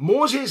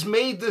 Moses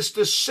made this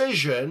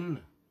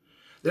decision.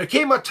 There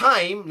came a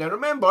time, now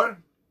remember,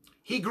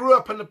 he grew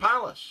up in the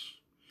palace.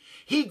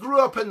 He grew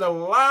up in the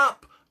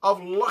lap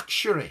of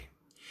luxury.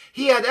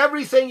 He had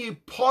everything you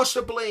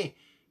possibly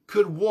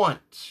could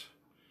want.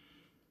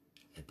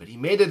 But he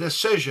made a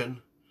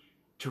decision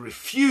to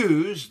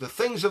refuse the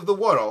things of the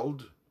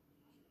world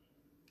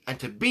and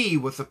to be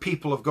with the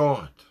people of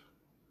God.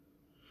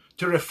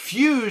 To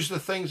refuse the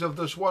things of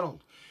this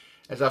world.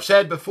 As I've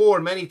said before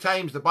many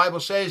times, the Bible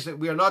says that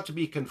we are not to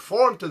be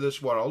conformed to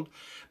this world,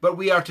 but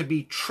we are to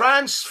be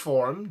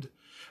transformed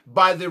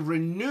by the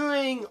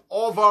renewing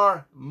of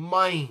our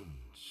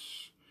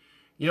minds.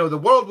 You know, the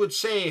world would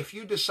say, if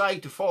you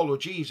decide to follow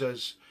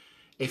Jesus,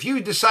 if you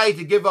decide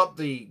to give up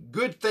the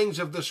good things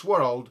of this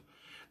world,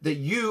 that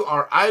you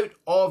are out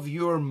of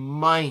your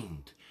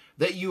mind,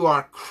 that you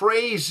are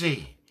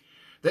crazy,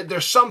 that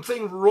there's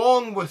something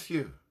wrong with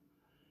you.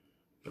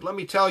 But let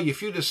me tell you,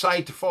 if you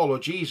decide to follow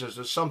Jesus,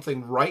 there's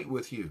something right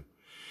with you.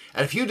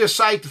 And if you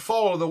decide to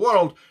follow the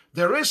world,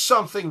 there is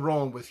something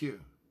wrong with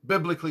you,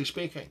 biblically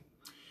speaking.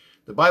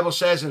 The Bible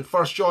says in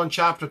 1 John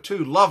chapter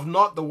 2, love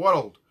not the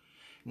world,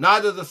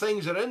 neither the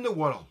things that are in the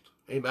world.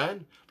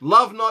 Amen?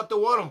 Love not the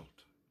world.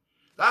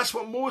 That's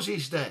what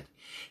Moses did.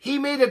 He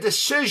made a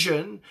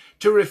decision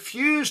to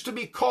refuse to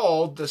be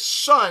called the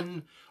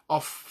son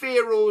of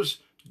Pharaoh's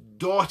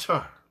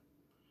daughter.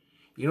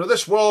 You know,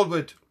 this world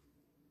would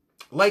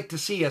like to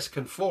see us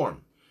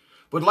conform.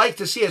 Would like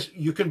to see us,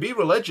 you can be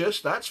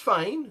religious, that's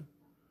fine.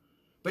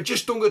 But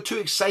just don't get too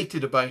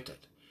excited about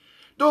it.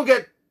 Don't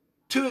get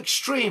too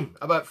extreme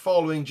about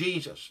following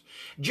Jesus.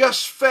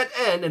 Just fit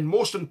in, and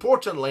most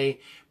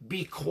importantly,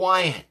 be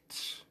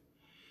quiet.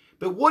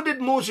 But what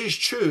did Moses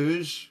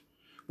choose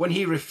when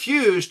he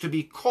refused to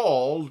be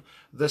called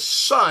the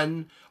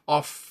son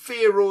of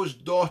Pharaoh's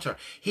daughter?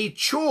 He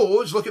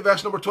chose, look at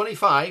verse number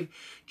 25,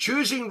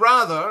 choosing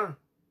rather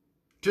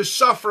to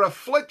suffer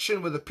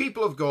affliction with the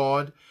people of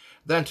God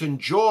than to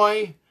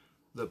enjoy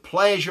the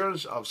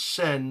pleasures of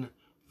sin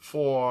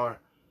for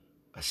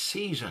a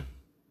season.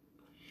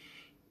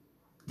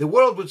 The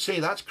world would say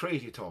that's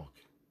crazy talk.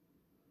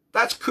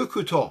 That's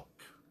cuckoo talk.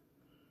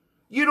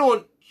 You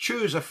don't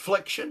choose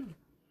affliction.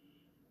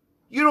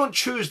 You don't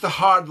choose the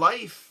hard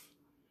life.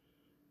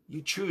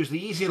 You choose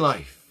the easy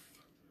life.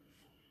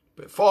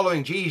 But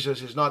following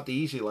Jesus is not the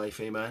easy life,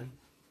 amen.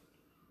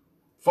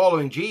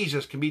 Following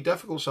Jesus can be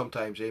difficult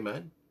sometimes,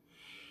 amen.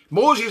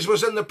 Moses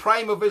was in the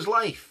prime of his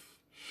life.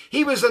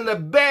 He was in the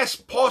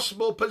best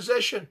possible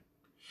position.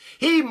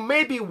 He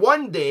maybe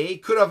one day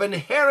could have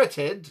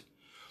inherited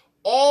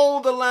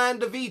all the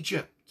land of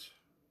Egypt.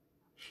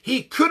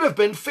 He could have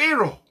been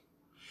Pharaoh.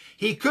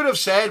 He could have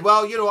said,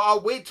 well, you know,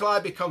 I'll wait till I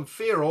become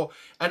Pharaoh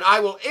and I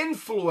will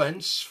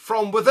influence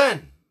from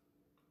within.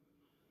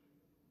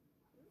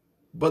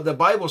 But the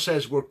Bible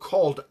says we're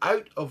called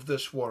out of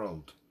this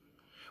world.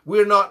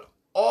 We're not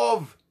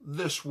of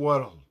this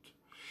world.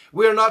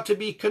 We're not to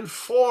be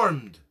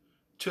conformed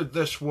to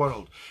this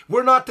world.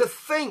 We're not to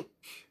think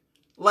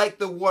like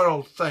the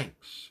world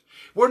thinks.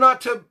 We're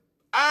not to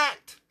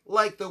act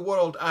like the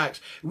world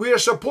acts. We are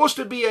supposed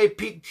to be a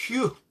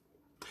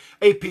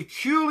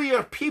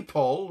peculiar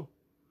people,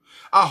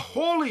 a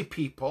holy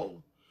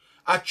people,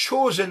 a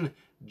chosen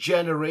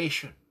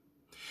generation.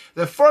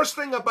 The first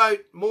thing about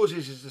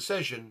Moses'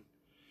 decision,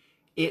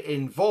 it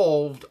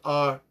involved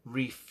a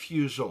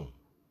refusal.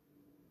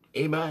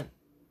 Amen.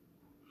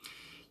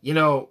 You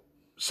know,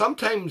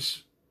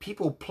 sometimes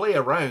people play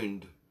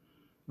around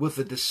with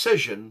the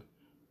decision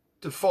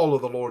to follow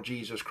the Lord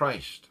Jesus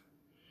Christ.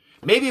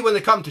 Maybe when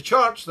they come to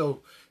church,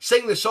 they'll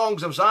sing the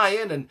songs of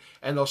Zion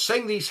and they'll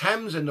sing these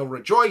hymns and they'll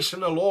rejoice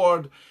in the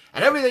Lord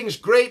and everything's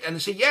great and they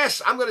say,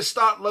 yes, I'm going to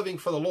start living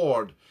for the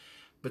Lord.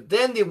 But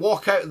then they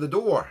walk out of the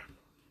door.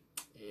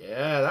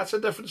 Yeah, that's a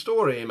different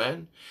story,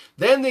 amen.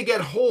 Then they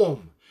get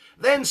home.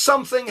 Then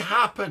something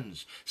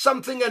happens.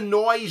 Something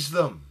annoys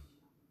them.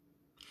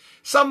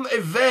 Some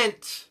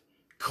event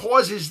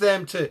causes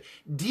them to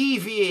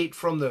deviate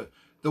from the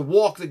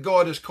walk that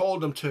God has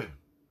called them to.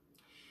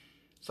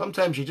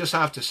 Sometimes you just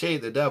have to say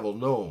to the devil,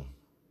 no,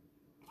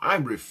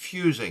 I'm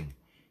refusing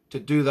to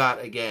do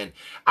that again.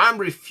 I'm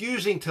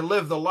refusing to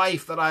live the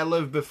life that I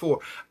lived before.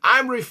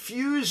 I'm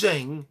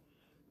refusing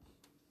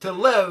to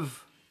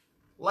live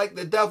like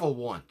the devil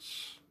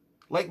wants,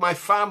 like my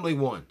family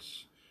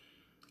wants.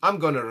 I'm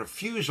going to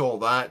refuse all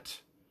that,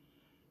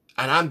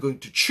 and I'm going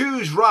to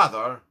choose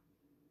rather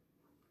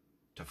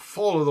to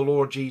follow the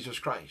Lord Jesus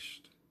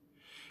Christ.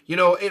 You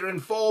know, it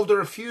involved a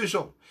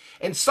refusal.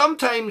 And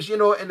sometimes, you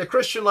know, in the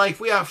Christian life,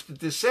 we have to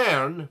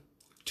discern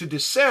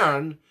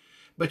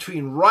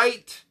between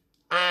right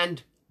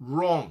and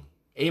wrong.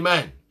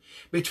 Amen.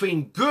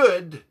 Between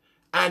good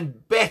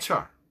and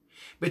better.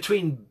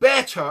 Between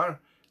better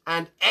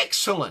and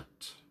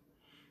excellent.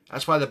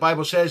 That's why the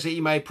Bible says that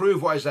ye may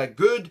prove what is a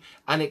good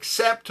and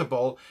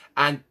acceptable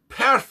and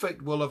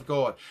perfect will of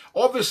God.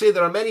 Obviously,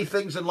 there are many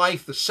things in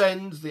life, the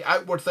sins, the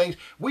outward things.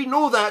 We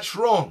know that's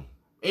wrong.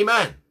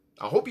 Amen.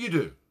 I hope you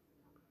do.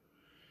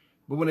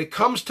 But when it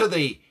comes to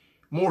the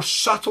more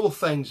subtle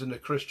things in the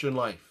Christian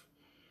life,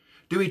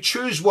 do we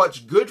choose what's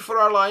good for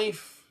our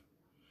life,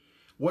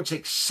 what's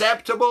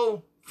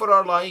acceptable for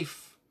our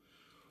life,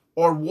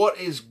 or what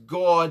is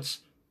God's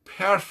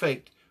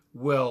perfect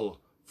will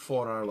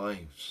for our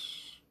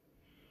lives?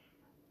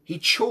 He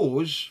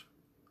chose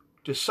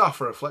to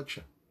suffer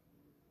affliction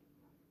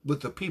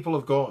with the people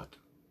of God.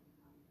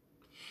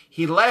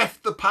 He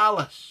left the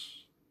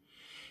palace.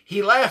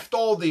 He left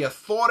all the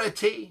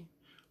authority,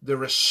 the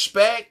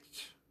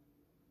respect,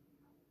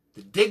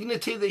 the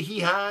dignity that he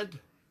had,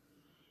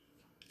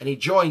 and he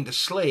joined the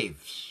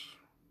slaves.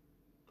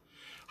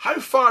 How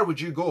far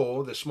would you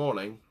go this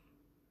morning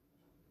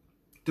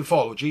to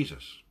follow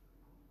Jesus?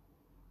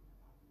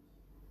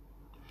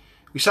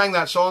 We sang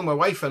that song, my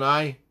wife and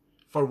I,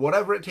 for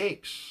whatever it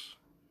takes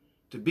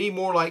to be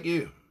more like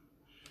you.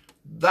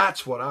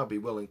 That's what I'll be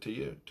willing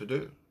to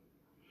do.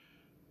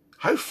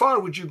 How far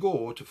would you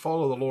go to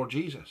follow the Lord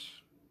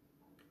Jesus?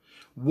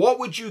 What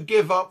would you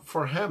give up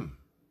for him?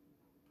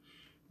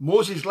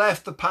 Moses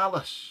left the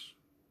palace.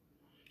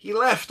 He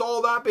left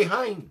all that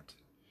behind.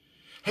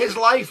 His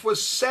life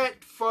was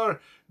set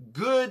for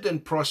good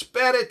and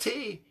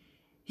prosperity.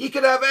 He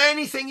could have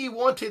anything he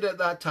wanted at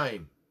that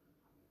time.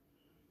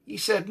 He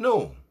said,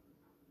 no,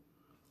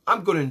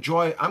 I'm going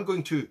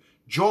to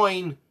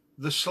join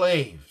the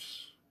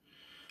slaves.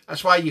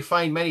 That's why you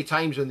find many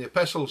times in the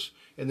epistles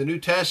in the New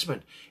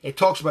Testament, it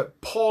talks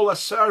about Paul, a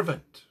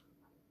servant.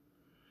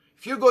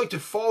 If you're going to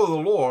follow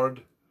the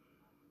Lord,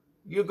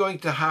 you're going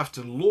to have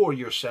to lower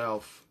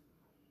yourself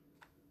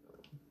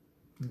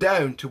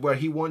down to where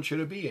he wants you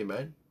to be,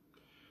 amen?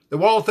 The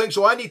world thinks,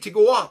 oh, I need to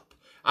go up.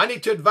 I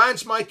need to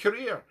advance my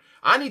career.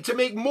 I need to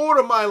make more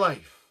of my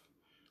life.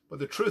 But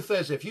the truth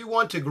is, if you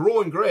want to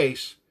grow in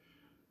grace,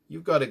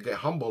 you've got to get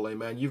humble,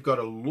 amen? You've got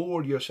to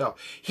lower yourself.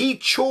 He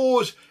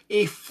chose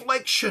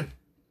affliction.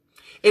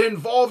 It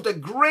involved a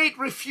great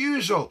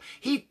refusal.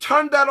 He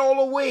turned that all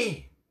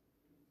away.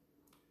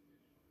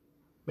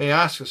 May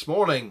I ask this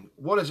morning,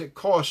 what does it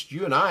cost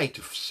you and I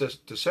to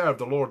serve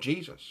the Lord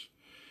Jesus?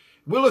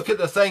 We look at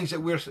the things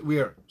that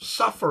we're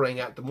suffering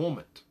at the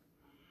moment.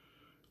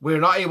 We're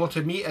not able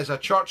to meet as a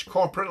church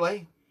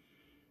corporately.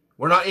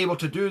 We're not able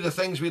to do the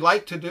things we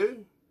like to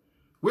do.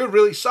 We're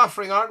really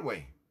suffering, aren't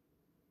we?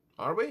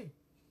 Are we?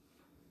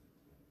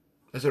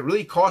 Does it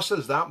really cost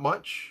us that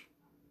much?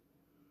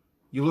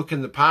 You look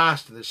in the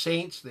past, the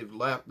saints, they've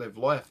left their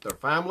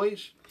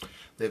families,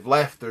 they've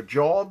left their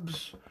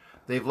jobs,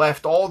 they've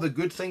left all the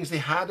good things they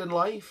had in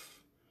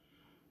life,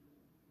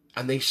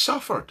 and they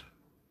suffered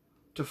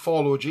to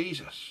follow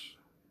Jesus.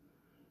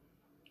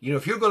 You know,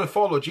 if you're going to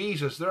follow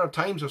Jesus, there are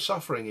times of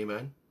suffering,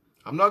 amen?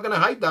 I'm not going to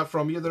hide that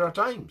from you. There are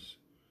times.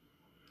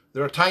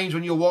 There are times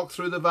when you'll walk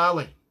through the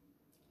valley.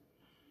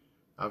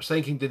 I was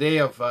thinking today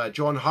of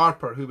John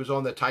Harper, who was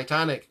on the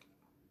Titanic.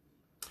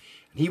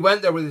 He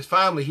went there with his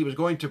family. He was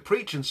going to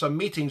preach in some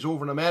meetings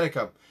over in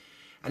America.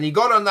 And he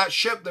got on that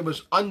ship that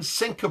was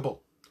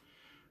unsinkable.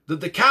 That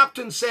the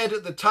captain said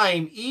at the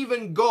time,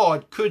 even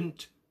God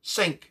couldn't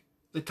sink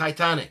the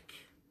Titanic.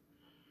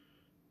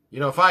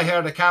 You know, if I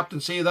heard a captain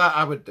say that,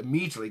 I would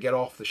immediately get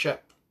off the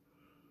ship.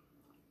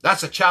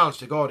 That's a challenge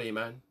to God,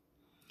 amen.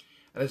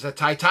 And as the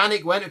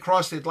Titanic went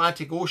across the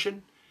Atlantic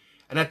Ocean,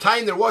 and at a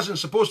time there wasn't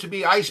supposed to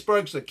be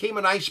icebergs, there came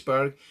an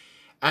iceberg,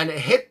 and it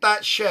hit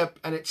that ship,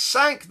 and it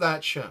sank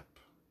that ship.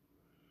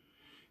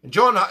 And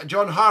John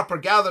Harper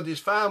gathered his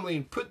family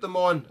and put them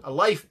on a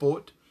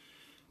lifeboat,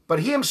 but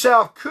he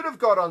himself could have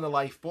got on the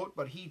lifeboat,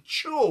 but he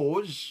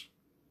chose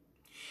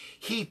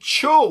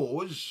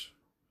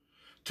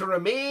to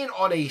remain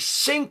on a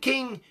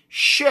sinking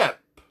ship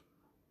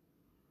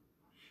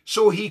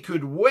so he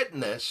could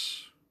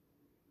witness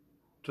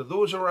to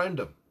those around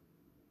him.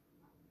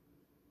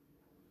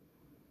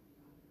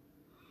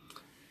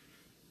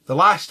 The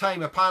last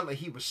time apparently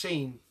he was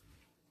seen,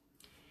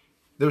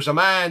 there was a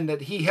man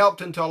that he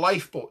helped into a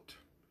lifeboat.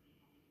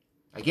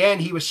 Again,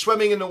 he was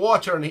swimming in the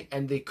water,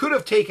 and they could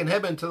have taken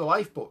him into the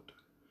lifeboat.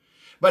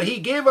 But he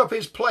gave up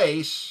his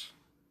place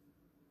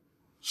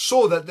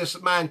so that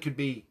this man could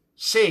be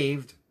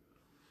saved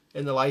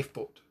in the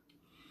lifeboat.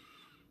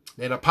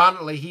 Then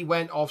apparently he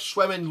went off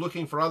swimming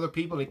looking for other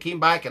people, and he came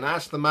back and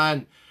asked the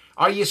man,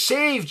 "Are you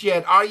saved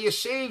yet? Are you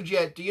saved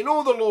yet? Do you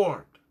know the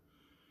Lord?"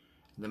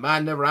 And the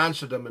man never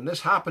answered him, and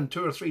this happened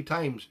 2 or 3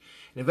 times.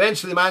 And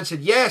eventually the man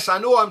said, "Yes, I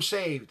know I'm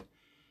saved."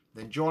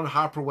 Then John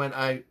Harper went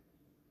out,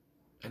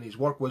 and his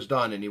work was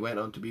done, and he went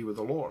on to be with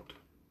the Lord.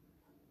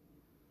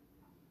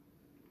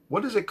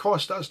 What does it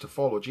cost us to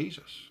follow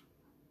Jesus?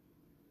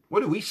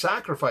 What do we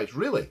sacrifice,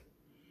 really?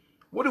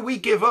 What do we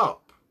give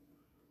up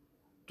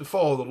to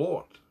follow the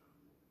Lord?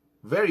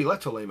 Very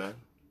little, amen.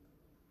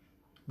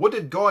 What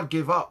did God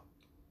give up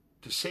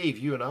to save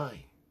you and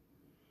I?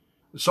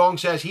 The song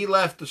says, he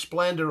left the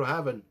splendor of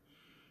heaven,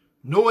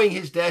 knowing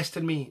his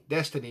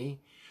destiny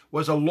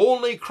was a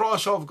lonely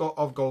cross of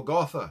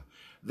Golgotha,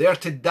 there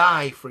to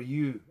die for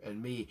you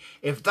and me.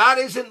 If that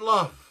isn't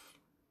love,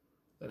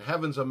 then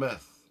heaven's a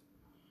myth.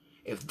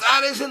 If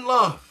that isn't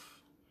love,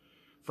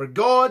 for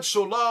God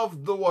so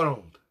loved the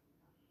world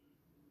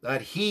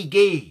that he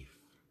gave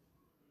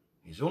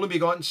his only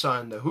begotten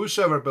Son, that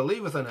whosoever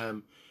believeth in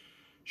him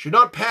should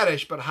not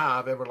perish but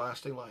have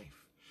everlasting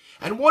life.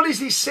 And what does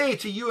he say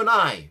to you and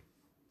I?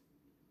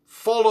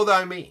 Follow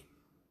thou me.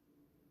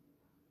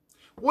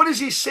 What does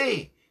he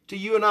say to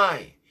you and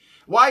I?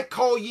 Why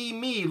call ye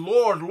me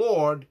Lord,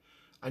 Lord,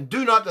 and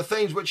do not the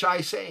things which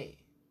I say?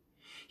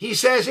 He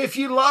says, if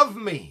you love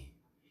me,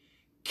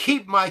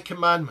 keep my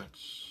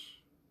commandments.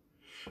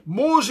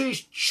 Moses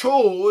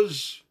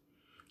chose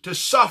to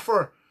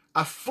suffer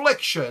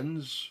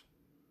afflictions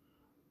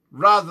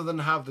rather than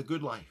have the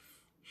good life.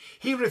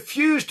 He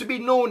refused to be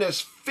known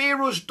as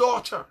Pharaoh's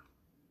daughter.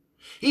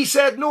 He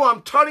said, no,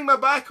 I'm turning my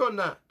back on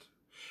that.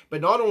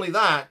 But not only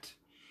that,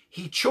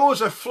 he chose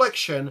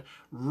affliction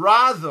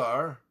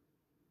rather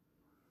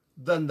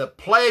than the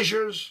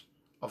pleasures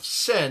of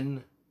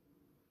sin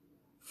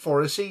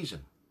for a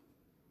season.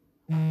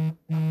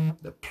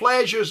 The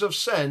pleasures of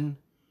sin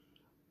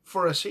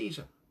for a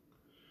season.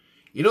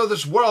 You know,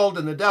 this world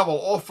and the devil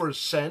offers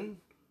sin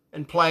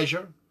and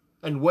pleasure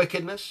and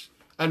wickedness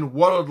and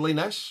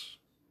worldliness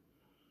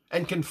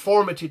and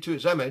conformity to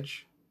his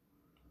image,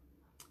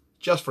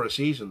 just for a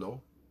season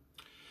though.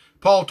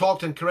 Paul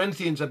talked in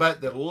Corinthians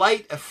about the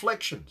light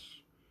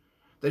afflictions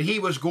that he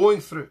was going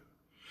through.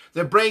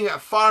 They bring a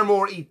far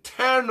more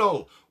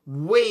eternal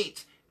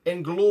weight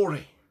in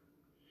glory.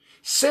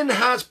 Sin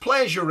has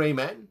pleasure,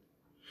 amen.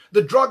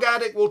 The drug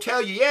addict will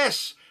tell you,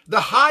 yes,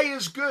 the high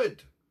is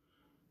good.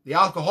 The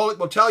alcoholic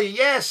will tell you,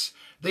 yes,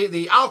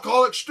 the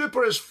alcoholic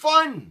stupor is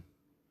fun.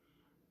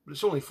 But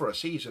it's only for a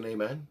season,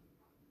 amen.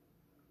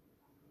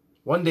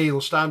 One day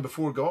you'll stand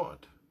before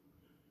God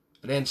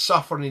and then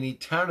suffer in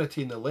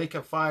eternity in the lake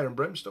of fire and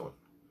brimstone.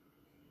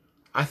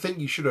 I think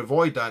you should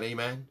avoid that,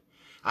 amen.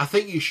 I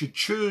think you should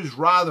choose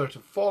rather to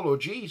follow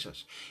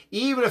Jesus,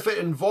 even if it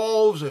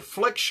involves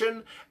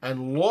affliction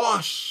and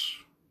loss.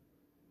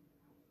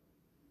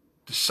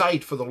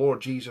 Decide for the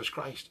Lord Jesus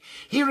Christ.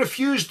 He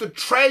refused the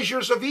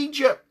treasures of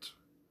Egypt.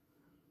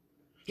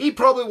 He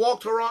probably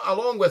walked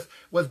along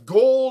with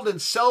gold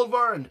and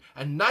silver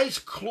and nice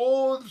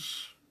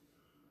clothes.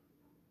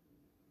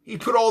 He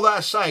put all that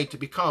aside to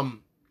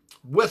become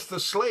with the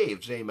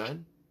slaves,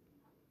 amen.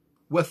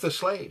 With the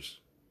slaves.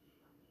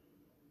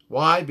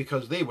 Why?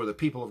 Because they were the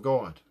people of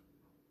God.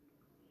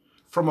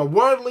 From a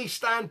worldly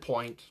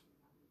standpoint,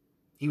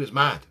 he was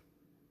mad.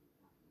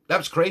 That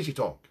was crazy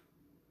talk.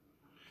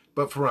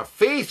 But from a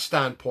faith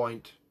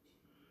standpoint,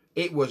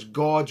 it was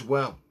God's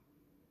will.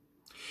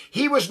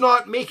 He was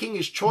not making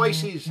his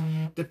choices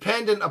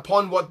dependent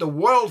upon what the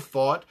world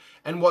thought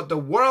and what the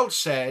world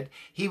said.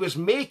 He was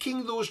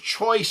making those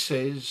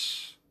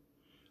choices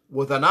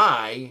with an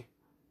eye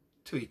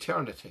to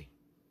eternity.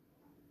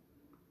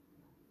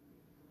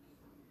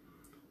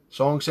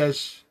 Song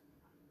says,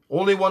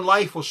 only one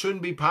life will soon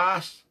be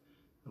past,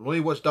 and only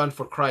what's done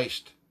for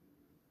Christ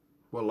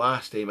will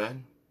last,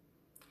 amen.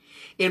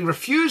 In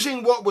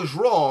refusing what was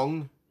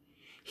wrong,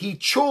 he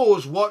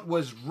chose what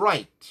was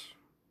right.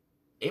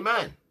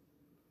 Amen.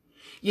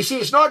 You see,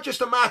 it's not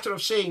just a matter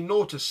of saying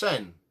no to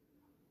sin.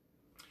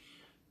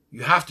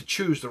 You have to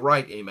choose the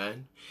right,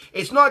 amen.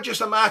 It's not just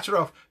a matter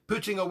of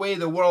putting away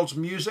the world's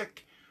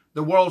music,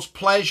 the world's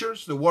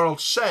pleasures, the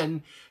world's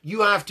sin.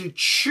 You have to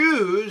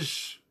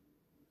choose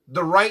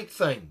the right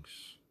things.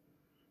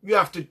 You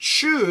have to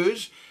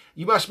choose.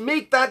 You must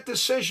make that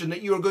decision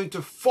that you are going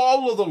to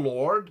follow the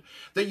Lord,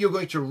 that you're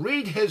going to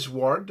read his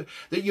word,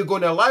 that you're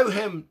going to allow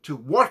him to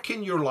work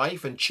in your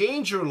life and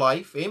change your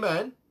life.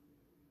 Amen.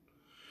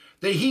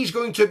 That he's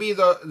going to be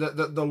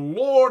the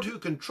Lord who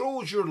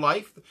controls your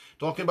life.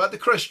 Talking about the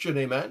Christian,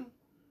 amen.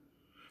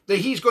 That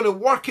he's going to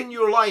work in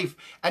your life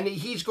and that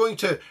he's going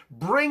to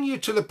bring you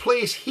to the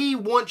place he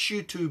wants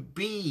you to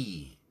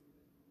be.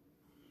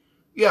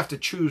 You have to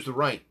choose the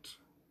right.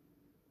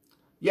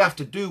 You have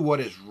to do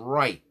what is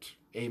right.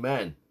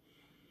 Amen.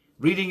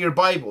 Reading your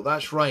Bible,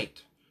 that's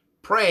right.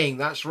 Praying,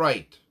 that's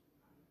right.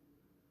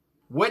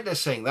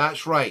 Witnessing,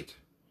 that's right.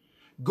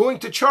 Going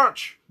to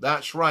church,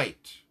 that's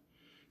right.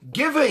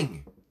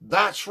 Giving,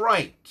 that's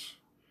right.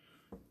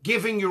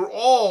 Giving your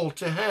all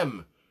to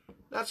him,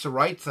 that's the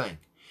right thing.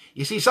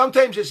 You see,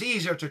 sometimes it's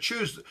easier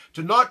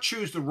to not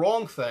choose the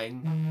wrong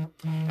thing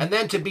and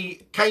then to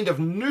be kind of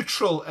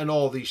neutral in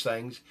all these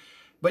things,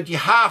 but you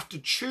have to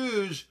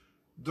choose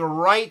the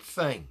right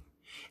thing.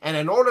 And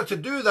in order to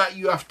do that,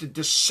 you have to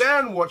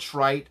discern what's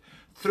right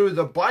through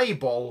the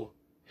Bible,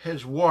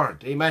 his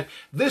word. Amen.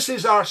 This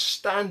is our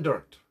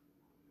standard.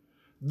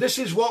 This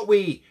is what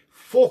we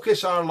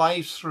focus our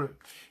lives through.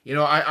 You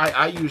know,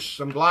 I use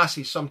some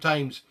glasses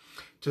sometimes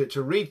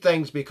to read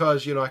things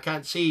because, you know, I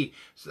can't see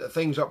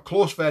things up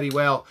close very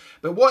well.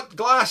 But what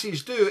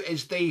glasses do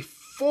is they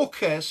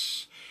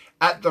focus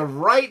at the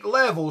right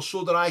level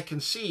so that I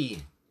can see.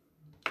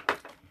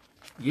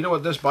 You know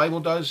what this Bible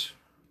does?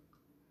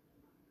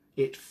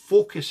 It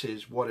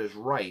focuses what is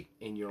right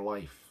in your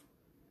life.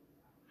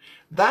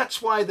 That's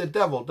why the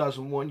devil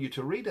doesn't want you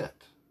to read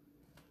it.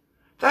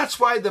 That's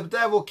why the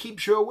devil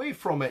keeps you away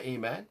from it,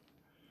 amen.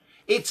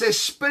 It's a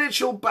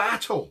spiritual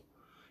battle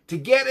to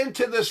get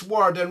into this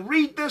word and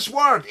read this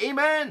word,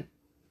 amen.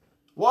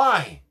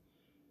 Why?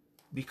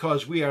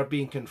 Because we are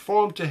being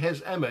conformed to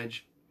his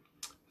image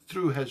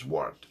through his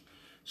word.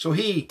 So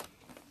he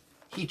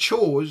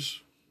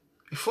chose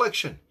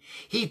affliction.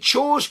 He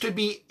chose to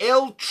be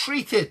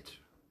ill-treated.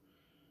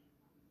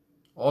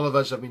 All of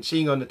us have been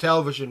seeing on the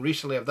television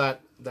recently of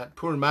that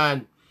poor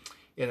man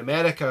in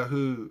America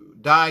who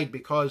died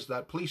because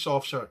that police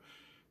officer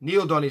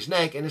kneeled on his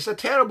neck, and it's a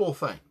terrible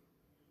thing.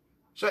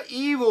 It's an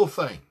evil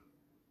thing.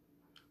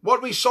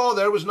 What we saw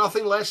there was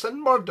nothing less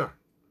than murder.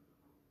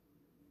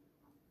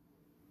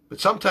 But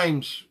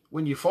sometimes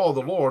when you follow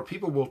the Lord,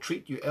 people will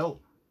treat you ill.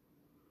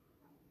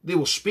 They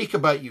will speak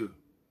about you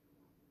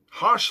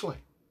harshly.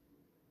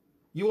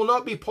 You will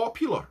not be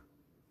popular.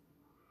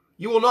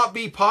 You will not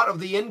be part of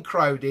the in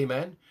crowd,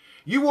 amen.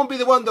 You won't be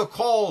the one they'll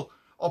call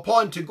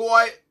upon to go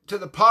out to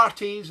the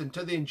parties and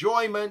to the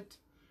enjoyment.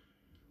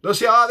 They'll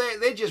say,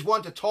 they just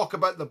want to talk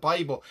about the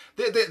Bible.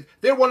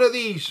 They're one of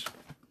these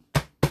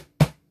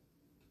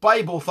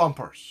Bible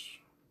thumpers.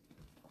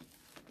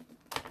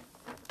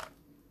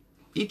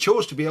 He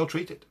chose to be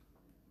ill-treated.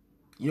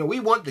 You know, we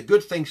want the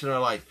good things in our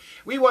life.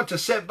 We want to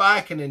sit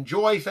back and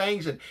enjoy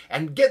things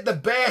and get the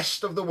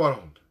best of the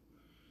world.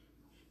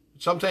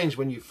 Sometimes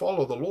when you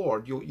follow the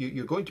Lord,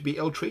 you're going to be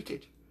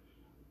ill-treated.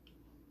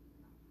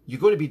 You're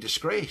going to be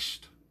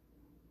disgraced.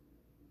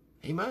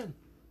 Amen.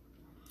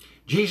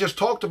 Jesus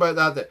talked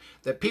about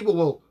that people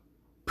will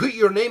put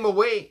your name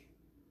away.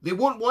 They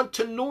won't want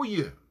to know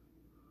you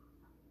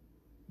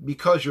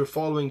because you're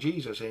following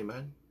Jesus.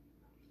 Amen.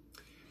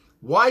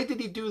 Why did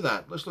he do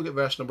that? Let's look at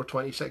verse number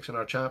 26 in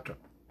our chapter.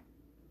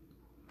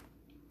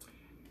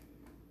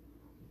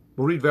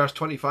 We'll read verse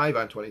 25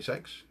 and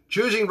 26.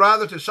 Choosing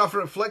rather to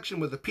suffer affliction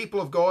with the people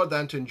of God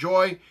than to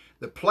enjoy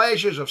the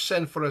pleasures of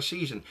sin for a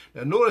season.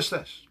 Now notice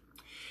this.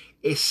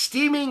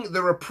 Esteeming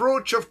the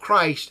reproach of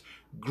Christ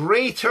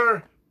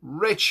greater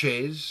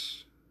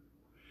riches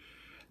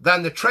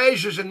than the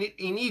treasures in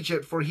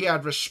Egypt, for he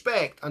had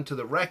respect unto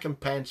the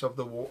recompense of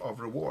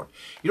reward.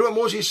 You know what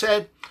Moses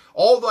said?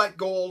 All that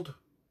gold,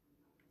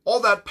 all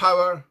that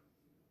power,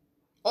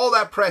 all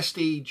that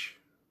prestige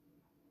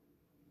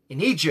in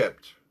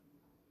Egypt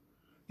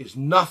is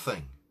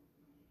nothing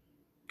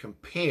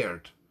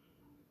compared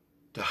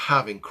to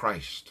having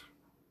Christ.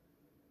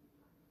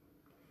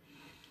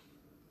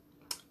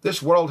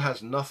 This world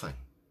has nothing.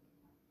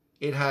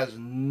 It has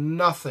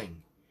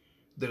nothing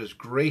that is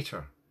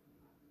greater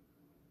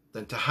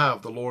than to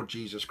have the Lord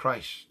Jesus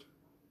Christ.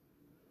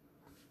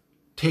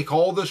 Take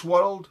all this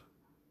world.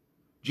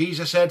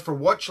 Jesus said, for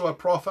what shall it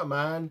profit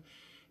man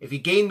if he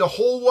gain the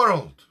whole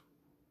world,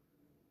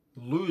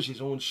 lose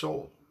his own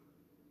soul?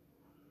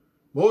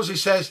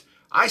 Moses says,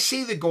 I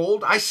see the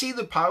gold, I see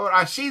the power,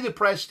 I see the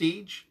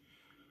prestige,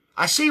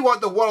 I see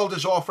what the world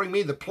is offering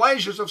me, the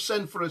pleasures of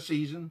sin for a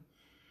season.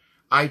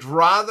 I'd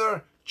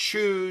rather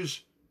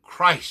choose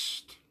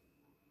Christ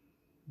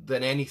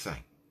than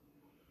anything.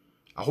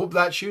 I hope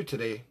that's you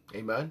today.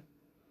 Amen.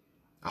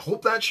 I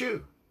hope that's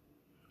you.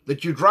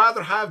 That you'd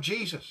rather have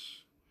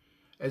Jesus.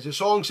 As the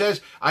song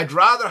says, I'd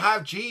rather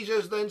have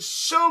Jesus than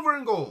silver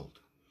and gold.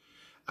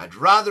 I'd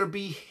rather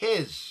be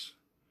his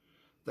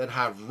than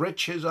have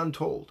riches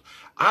untold.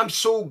 I'm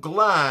so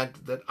glad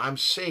that I'm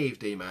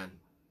saved, amen.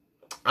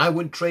 I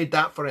wouldn't trade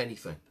that for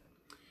anything.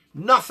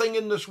 Nothing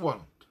in this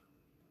world.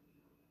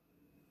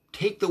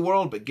 Take the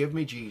world, but give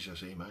me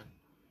Jesus, amen.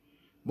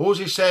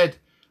 Moses said,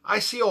 I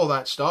see all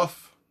that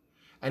stuff,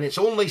 and it's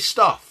only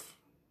stuff,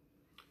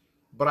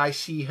 but I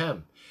see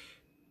him.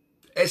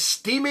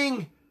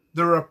 Esteeming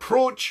the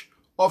reproach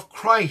of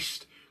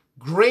Christ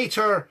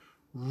greater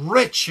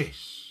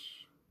riches.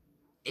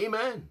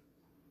 Amen.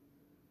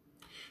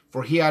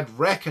 For he had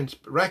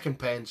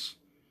recompense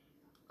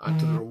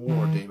unto the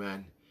reward.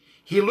 Amen.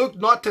 He looked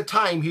not to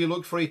time, he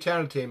looked for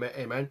eternity.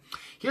 Amen.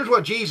 Here's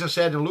what Jesus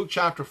said in Luke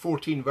chapter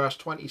 14, verse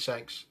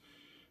 26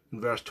 and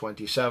verse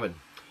 27.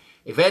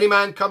 If any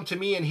man come to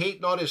me and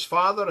hate not his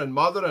father and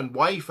mother and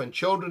wife and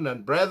children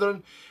and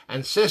brethren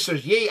and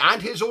sisters, yea,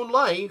 and his own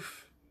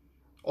life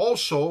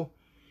also,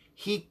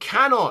 he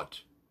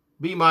cannot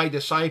be my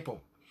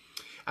disciple.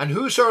 And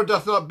whosoever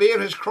doth not bear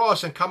his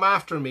cross and come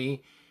after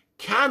me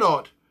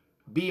cannot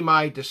be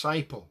my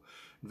disciple.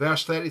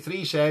 Verse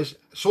 33 says,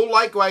 so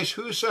likewise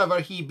whosoever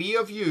he be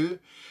of you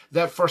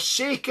that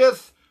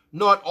forsaketh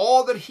not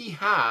all that he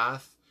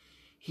hath,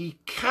 he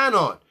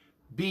cannot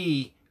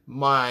be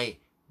my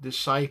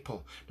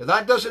disciple. Now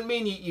that doesn't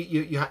mean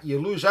you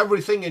lose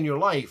everything in your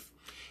life.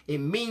 It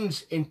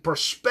means in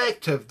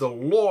perspective the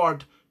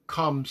Lord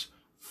comes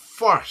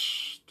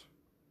first.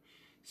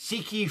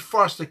 Seek ye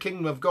first the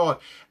kingdom of God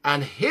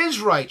and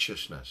his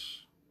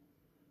righteousness.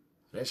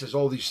 And it says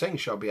all these things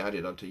shall be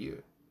added unto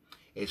you.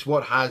 It's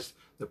what has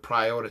the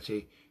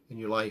priority in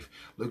your life.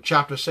 Luke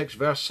chapter 6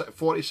 verse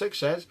 46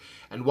 says,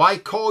 and why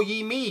call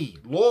ye me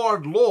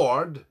Lord,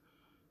 Lord,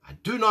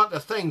 and do not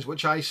the things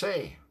which I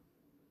say?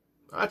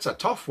 That's a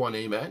tough one,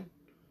 amen.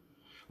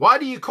 Why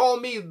do you call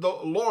me the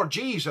Lord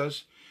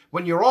Jesus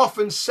when you're off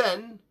in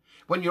sin,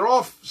 when you're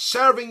off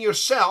serving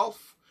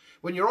yourself,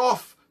 when you're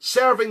off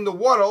serving the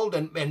world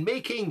and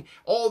making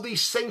all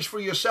these things for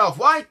yourself?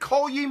 Why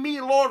call ye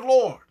me Lord,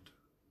 Lord?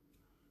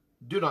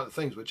 Do not the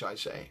things which I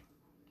say.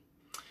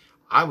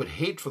 I would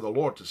hate for the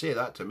Lord to say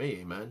that to me,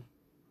 amen.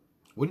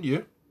 Wouldn't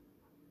you?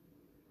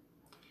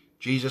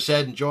 Jesus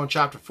said in John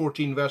chapter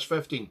 14 verse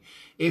 15,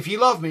 if ye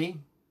love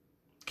me,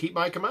 keep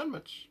my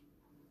commandments.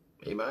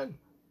 Amen.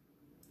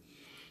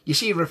 You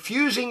see,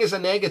 refusing is a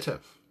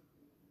negative.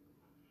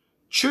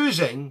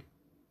 Choosing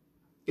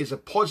is a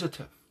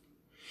positive.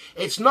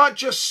 It's not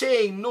just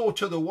saying no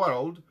to the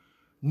world,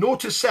 no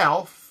to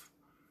self,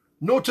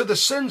 no to the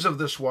sins of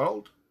this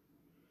world.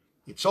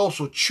 It's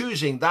also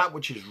choosing that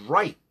which is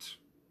right.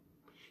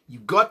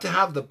 You've got to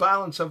have the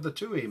balance of the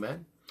two,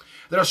 amen.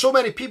 There are so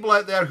many people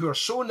out there who are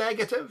so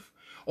negative.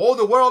 Oh,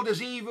 the world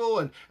is evil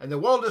and the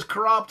world is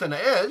corrupt, and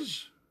it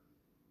is.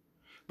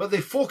 But they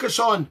focus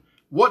on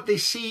what they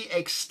see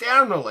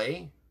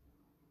externally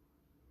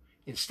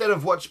instead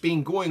of what's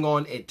been going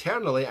on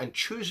internally and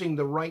choosing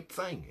the right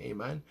thing,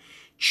 amen.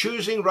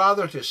 Choosing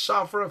rather to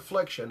suffer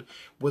affliction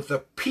with the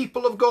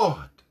people of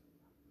God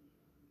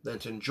than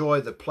to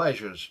enjoy the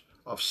pleasures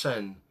of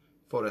sin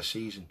for a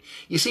season.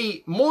 You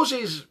see,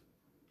 Moses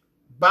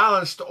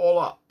balanced it all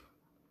up.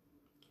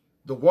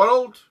 The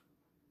world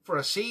for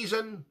a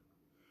season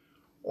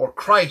or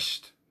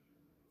Christ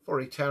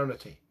for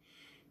eternity.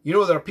 You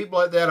know, there are people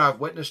out there I've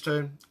witnessed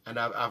to, and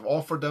I've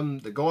offered them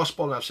the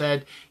gospel, and I've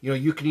said, you know,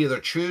 you can either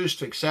choose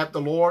to accept the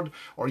Lord,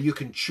 or you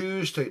can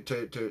choose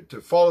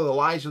to follow the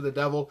lies of the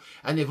devil.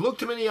 And they've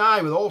looked him in the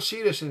eye with all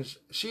seriousness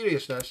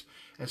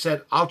and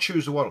said, I'll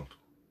choose the world.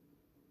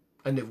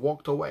 And they've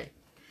walked away.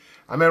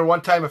 I remember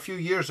one time a few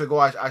years ago,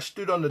 I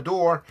stood on the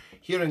door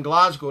here in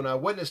Glasgow, and I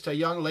witnessed a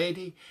young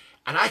lady,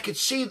 and I could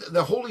see that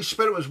the Holy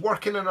Spirit was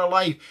working in her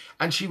life,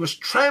 and she was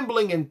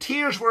trembling, and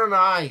tears were in her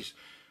eyes.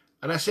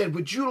 And I said,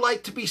 would you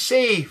like to be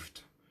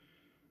saved?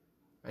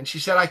 And she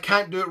said, I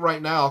can't do it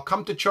right now. I'll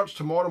come to church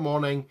tomorrow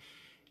morning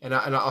and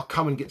I'll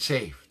come and get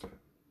saved.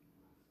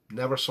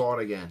 Never saw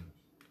her again.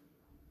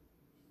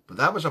 But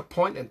that was a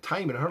point in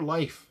time in her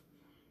life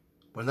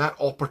when that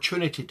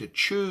opportunity to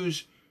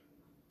choose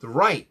the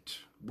right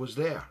was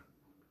there.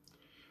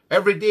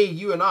 Every day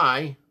you and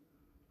I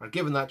are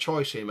given that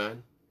choice,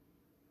 amen.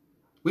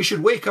 We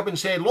should wake up and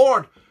say,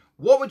 Lord,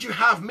 what would you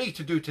have me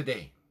to do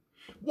today?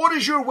 What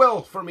is your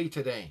will for me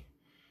today?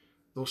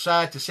 Though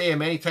sad to say,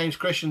 many times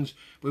Christians,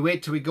 we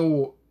wait till we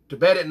go to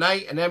bed at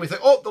night and then we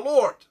think, oh, the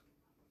Lord,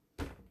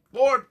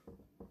 Lord.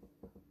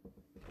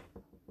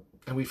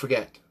 And we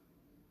forget.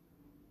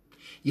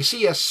 You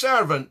see, a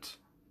servant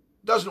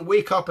doesn't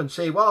wake up and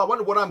say, well, I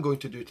wonder what I'm going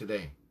to do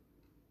today.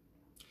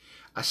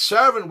 A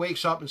servant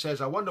wakes up and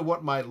says, I wonder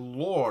what my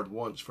Lord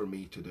wants for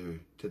me to do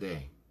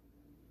today.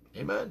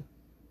 Amen.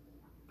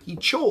 He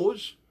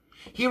chose.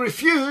 He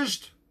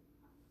refused,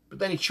 but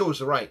then he chose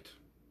the right.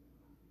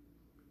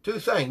 Two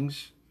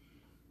things,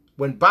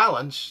 when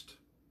balanced,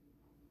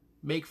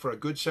 make for a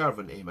good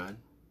servant, amen.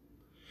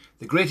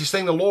 The greatest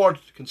thing the Lord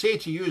can say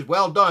to you is,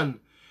 well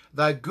done,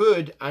 thou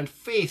good and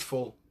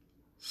faithful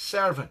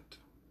servant.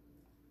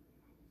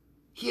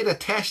 He had a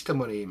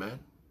testimony, amen.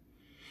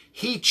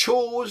 He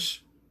chose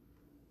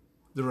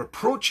the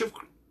reproach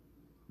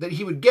that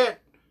he would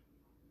get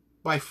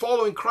by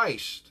following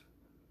Christ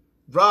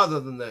rather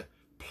than the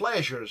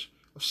pleasures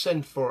of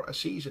sin for a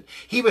season.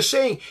 He was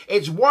saying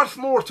it's worth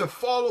more to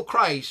follow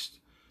Christ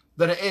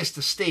than it is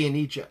to stay in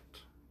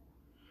Egypt.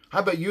 How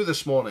about you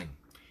this morning?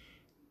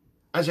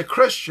 As a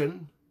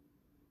Christian,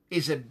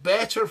 is it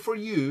better for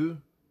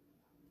you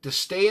to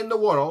stay in the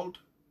world,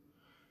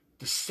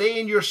 to stay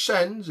in your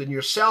sins and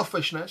your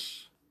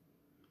selfishness,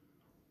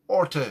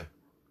 or to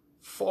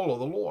follow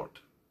the Lord?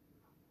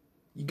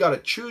 You've got to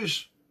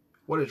choose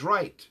what is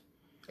right,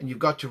 and you've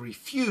got to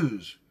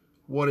refuse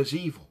what is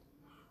evil.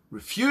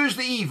 Refuse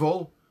the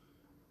evil,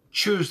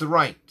 choose the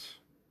right,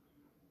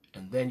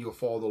 and then you'll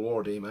follow the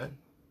Lord. Amen.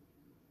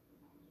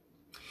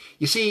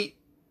 You see,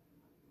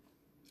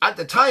 at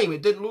the time,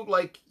 it didn't look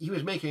like he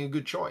was making a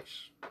good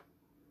choice.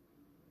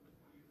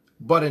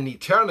 But in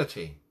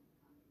eternity,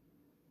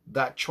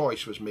 that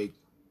choice was made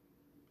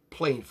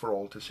plain for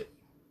all to see.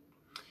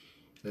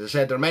 As I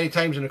said, there are many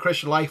times in the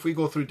Christian life we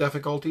go through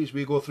difficulties,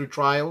 we go through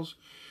trials,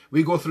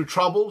 we go through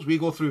troubles, we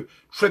go through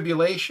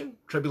tribulation.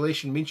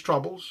 Tribulation means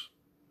troubles.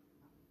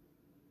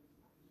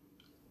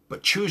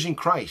 But choosing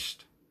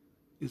Christ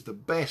is the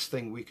best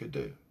thing we could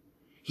do.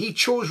 He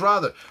chose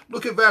rather.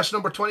 Look at verse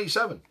number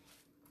 27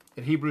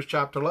 in Hebrews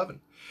chapter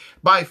 11.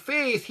 By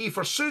faith he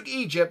forsook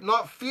Egypt,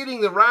 not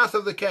fearing the wrath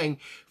of the king,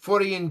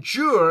 for he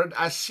endured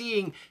as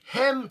seeing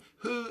him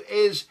who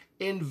is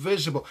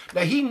invisible.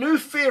 Now he knew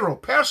Pharaoh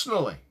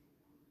personally.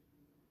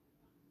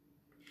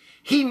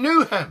 He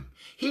knew him.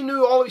 He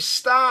knew all his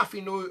staff.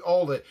 He knew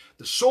all the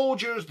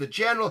soldiers, the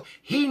general.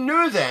 He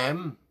knew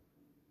them.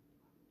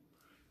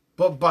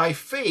 But by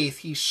faith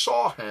he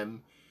saw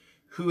him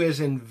who is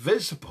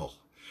invisible.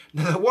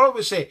 Now the world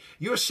would say,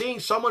 you're seeing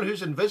someone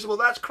who's invisible?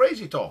 That's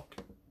crazy talk.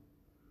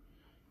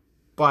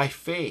 By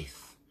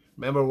faith.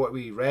 Remember what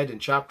we read in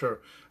chapter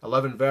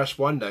 11 verse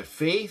 1. Now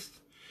faith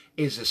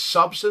is the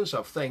substance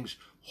of things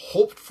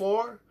hoped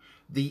for,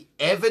 the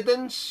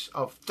evidence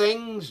of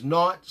things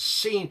not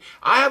seen.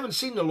 I haven't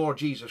seen the Lord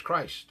Jesus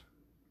Christ.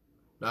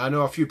 Now I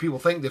know a few people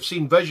think they've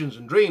seen visions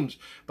and dreams,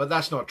 but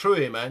that's not true,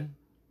 amen.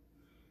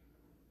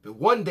 But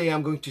one day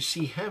I'm going to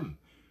see him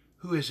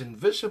who is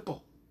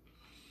invisible.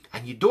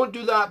 And you don't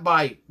do that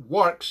by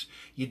works.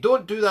 You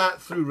don't do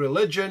that through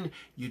religion.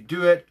 You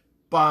do it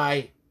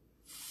by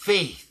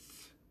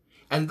faith.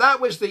 And that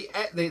was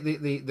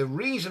the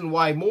reason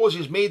why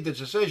Moses made the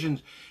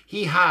decisions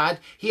he had.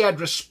 He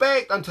had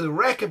respect unto the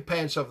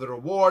recompense of the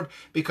reward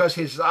because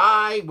his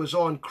eye was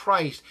on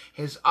Christ.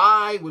 His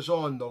eye was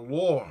on the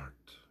Lord.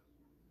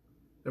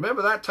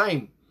 Remember that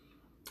time,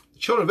 the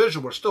children of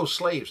Israel were still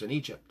slaves in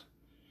Egypt.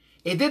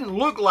 It didn't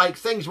look like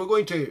things were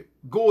going to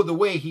go the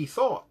way he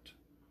thought.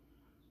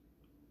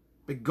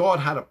 But God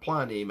had a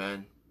plan,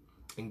 amen.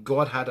 And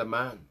God had a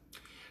man.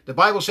 The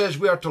Bible says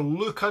we are to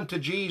look unto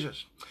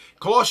Jesus.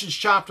 Colossians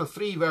chapter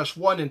 3 verse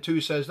 1 and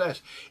 2 says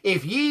this.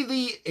 If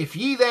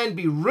ye then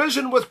be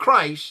risen with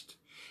Christ,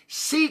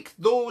 seek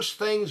those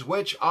things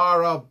which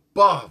are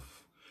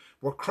above,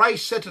 where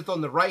Christ sitteth on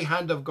the right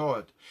hand of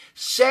God.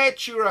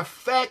 Set your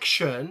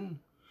affection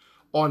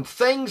on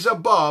things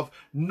above,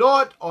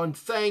 not on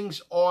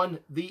things on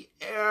the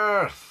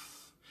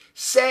earth.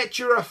 Set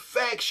your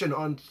affection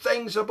on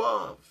things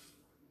above.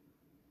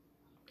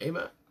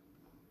 Amen.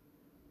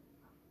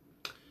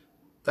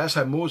 That's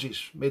how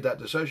Moses made that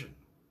decision.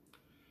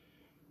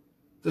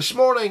 This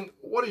morning,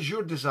 what is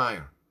your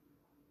desire?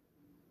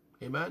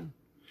 Amen.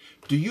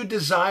 Do you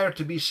desire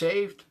to be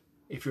saved?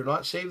 If you're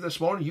not saved this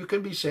morning, you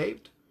can be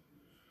saved.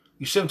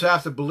 You simply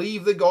have to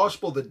believe the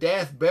gospel, the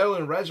death, burial,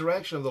 and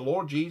resurrection of the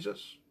Lord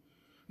Jesus.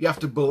 You have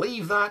to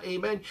believe that,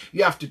 amen.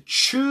 You have to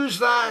choose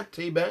that,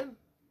 amen.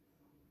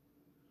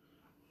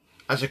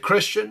 As a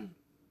Christian,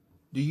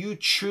 do you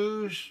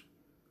choose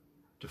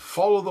to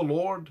follow the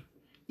Lord,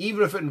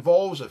 even if it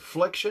involves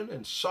affliction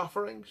and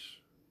sufferings?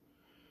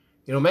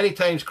 You know, many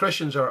times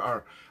Christians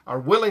are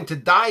willing to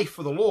die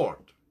for the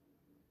Lord.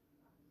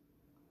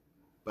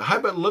 But how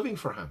about living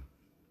for him?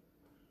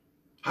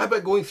 How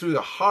about going through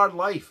a hard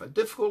life, a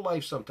difficult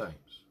life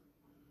sometimes,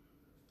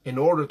 in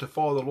order to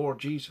follow the Lord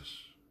Jesus?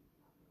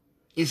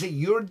 Is it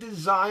your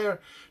desire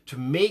to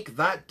make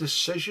that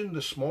decision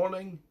this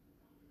morning?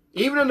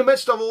 Even in the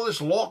midst of all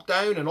this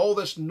lockdown and all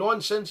this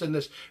nonsense and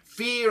this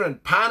fear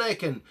and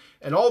panic and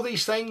all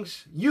these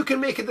things, you can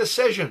make a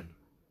decision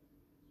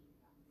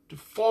to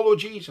follow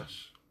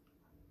Jesus.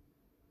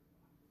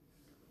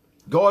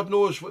 God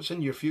knows what's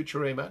in your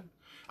future, amen.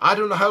 I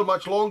don't know how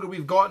much longer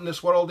we've got in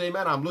this world,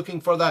 amen. I'm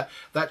looking for that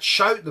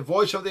shout, the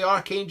voice of the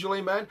archangel,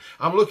 amen.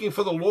 I'm looking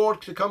for the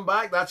Lord to come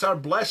back. That's our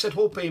blessed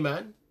hope,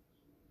 amen.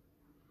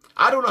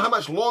 I don't know how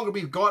much longer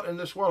we've got in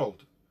this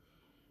world.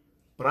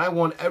 But I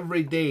want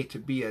every day to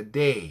be a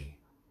day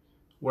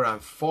where I'm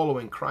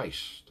following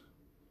Christ.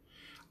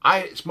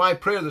 It's my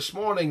prayer this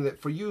morning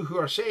that for you who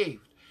are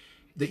saved,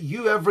 that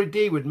you every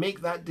day would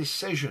make that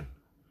decision.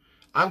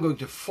 I'm going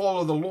to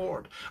follow the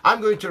Lord.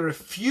 I'm going to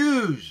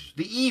refuse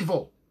the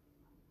evil,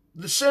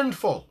 the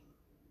sinful,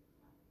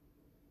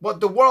 what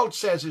the world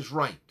says is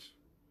right.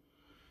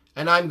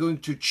 And I'm going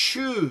to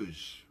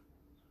choose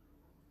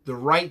the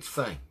right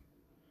thing.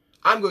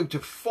 I'm going to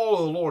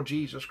follow the Lord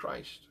Jesus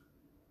Christ.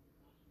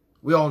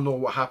 We all know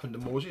what happened to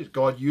Moses.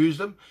 God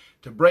used him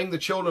to bring the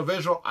children of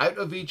Israel out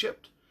of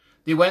Egypt.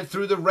 They went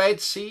through the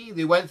Red Sea.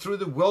 They went through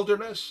the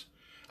wilderness.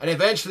 And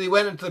eventually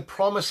went into the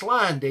promised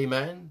land.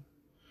 Amen.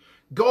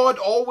 God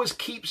always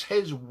keeps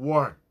his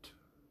word.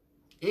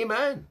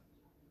 Amen.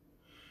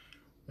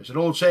 There's an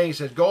old saying that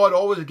says, God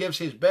always gives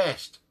his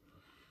best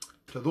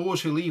to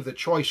those who leave the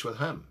choice with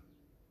him.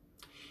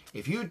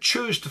 If you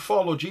choose to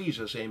follow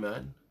Jesus,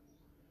 amen,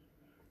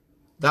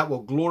 that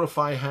will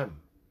glorify him.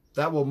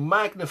 That will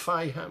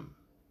magnify him.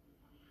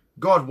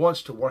 God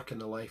wants to work in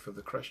the life of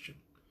the Christian.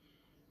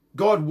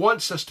 God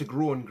wants us to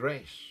grow in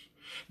grace.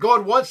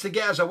 God wants to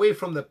get us away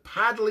from the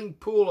paddling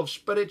pool of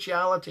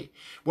spirituality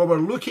where we're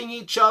looking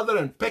at each other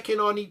and picking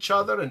on each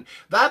other and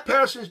that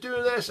person's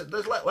doing this.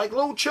 It's like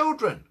little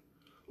children,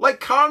 like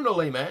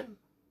carnal, amen.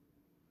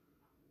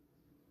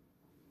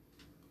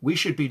 We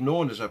should be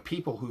known as a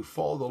people who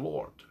follow the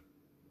Lord.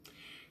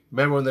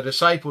 Remember when the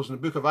disciples in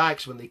the book of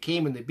Acts, when they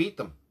came and they beat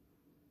them,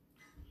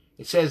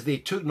 it says they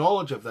took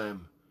knowledge of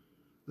them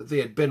that they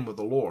had been with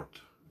the Lord.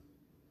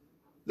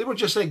 They were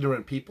just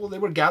ignorant people. They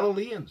were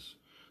Galileans.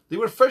 They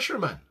were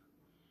fishermen.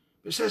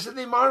 It says that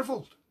they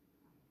marveled.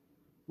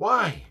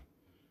 Why?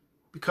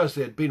 Because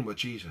they had been with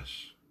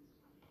Jesus.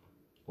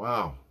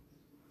 Wow.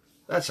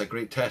 That's a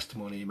great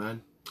testimony,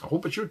 man. I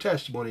hope it's your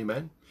testimony,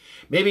 man.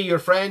 Maybe your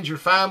friends, your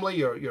family,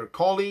 your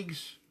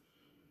colleagues,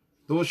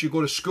 those you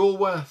go to school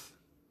with,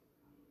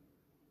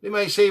 they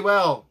might say,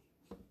 well,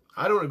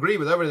 I don't agree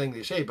with everything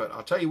they say, but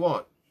I'll tell you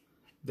what,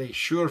 they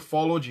sure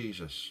follow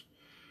Jesus.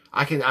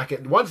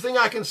 One thing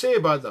I can say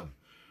about them,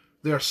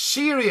 they're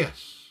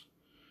serious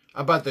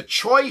about the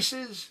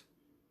choices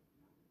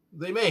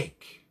they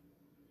make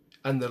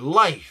and the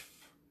life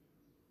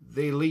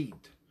they lead.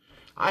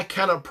 I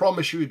cannot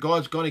promise you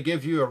God's going to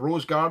give you a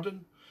rose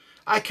garden.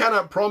 I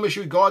cannot promise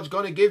you God's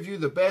going to give you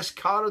the best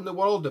car in the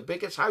world, the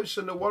biggest house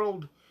in the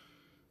world.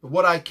 But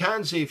what I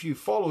can say, if you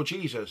follow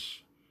Jesus,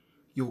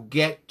 you'll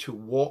get to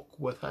walk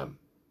with him.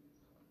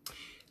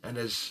 And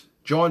as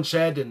John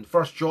said in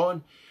 1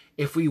 John,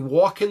 if we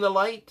walk in the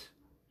light,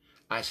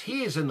 as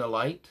he is in the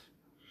light,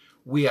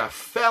 we have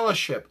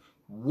fellowship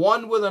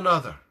one with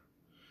another.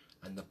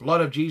 And the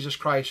blood of Jesus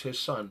Christ, his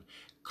Son,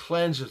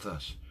 cleanseth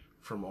us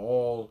from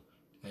all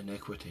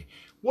iniquity.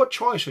 What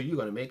choice are you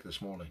going to make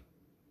this morning?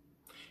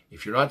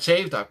 If you're not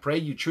saved, I pray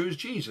you choose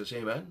Jesus,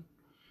 amen,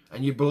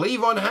 and you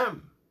believe on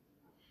him.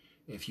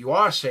 If you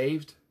are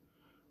saved,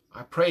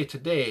 I pray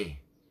today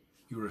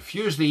you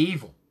refuse the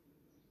evil,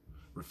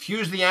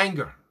 refuse the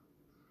anger,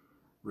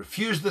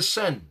 refuse the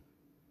sin,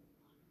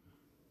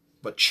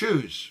 but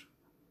choose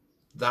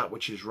that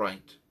which is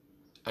right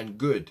and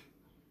good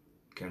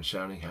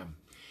concerning him.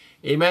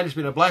 Amen. It's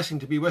been a blessing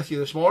to be with you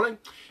this morning.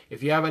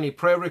 If you have any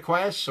prayer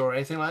requests or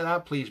anything like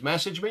that, please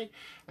message me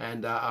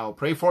and I'll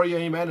pray for you.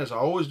 Amen. As I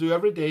always do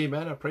every day.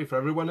 Amen. I pray for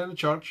everyone in the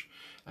church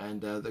and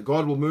that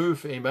God will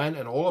move. Amen.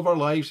 In all of our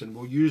lives, and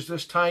we'll use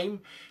this time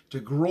to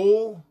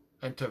grow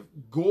and to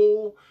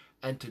go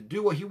and to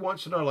do what he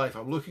wants in our life.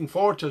 I'm looking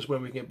forward to us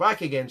when we get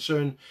back again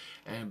soon.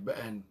 And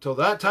until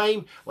that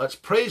time, let's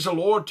praise the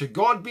Lord. To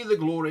God be the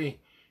glory.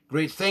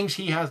 Great things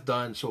he hath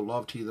done. So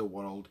loved he the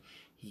world.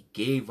 He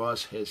gave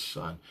us his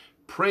Son.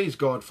 Praise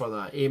God for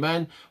that.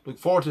 Amen. Look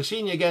forward to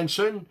seeing you again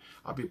soon.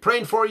 I'll be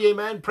praying for you.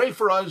 Amen. Pray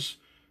for us.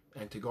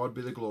 And to God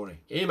be the glory.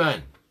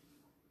 Amen.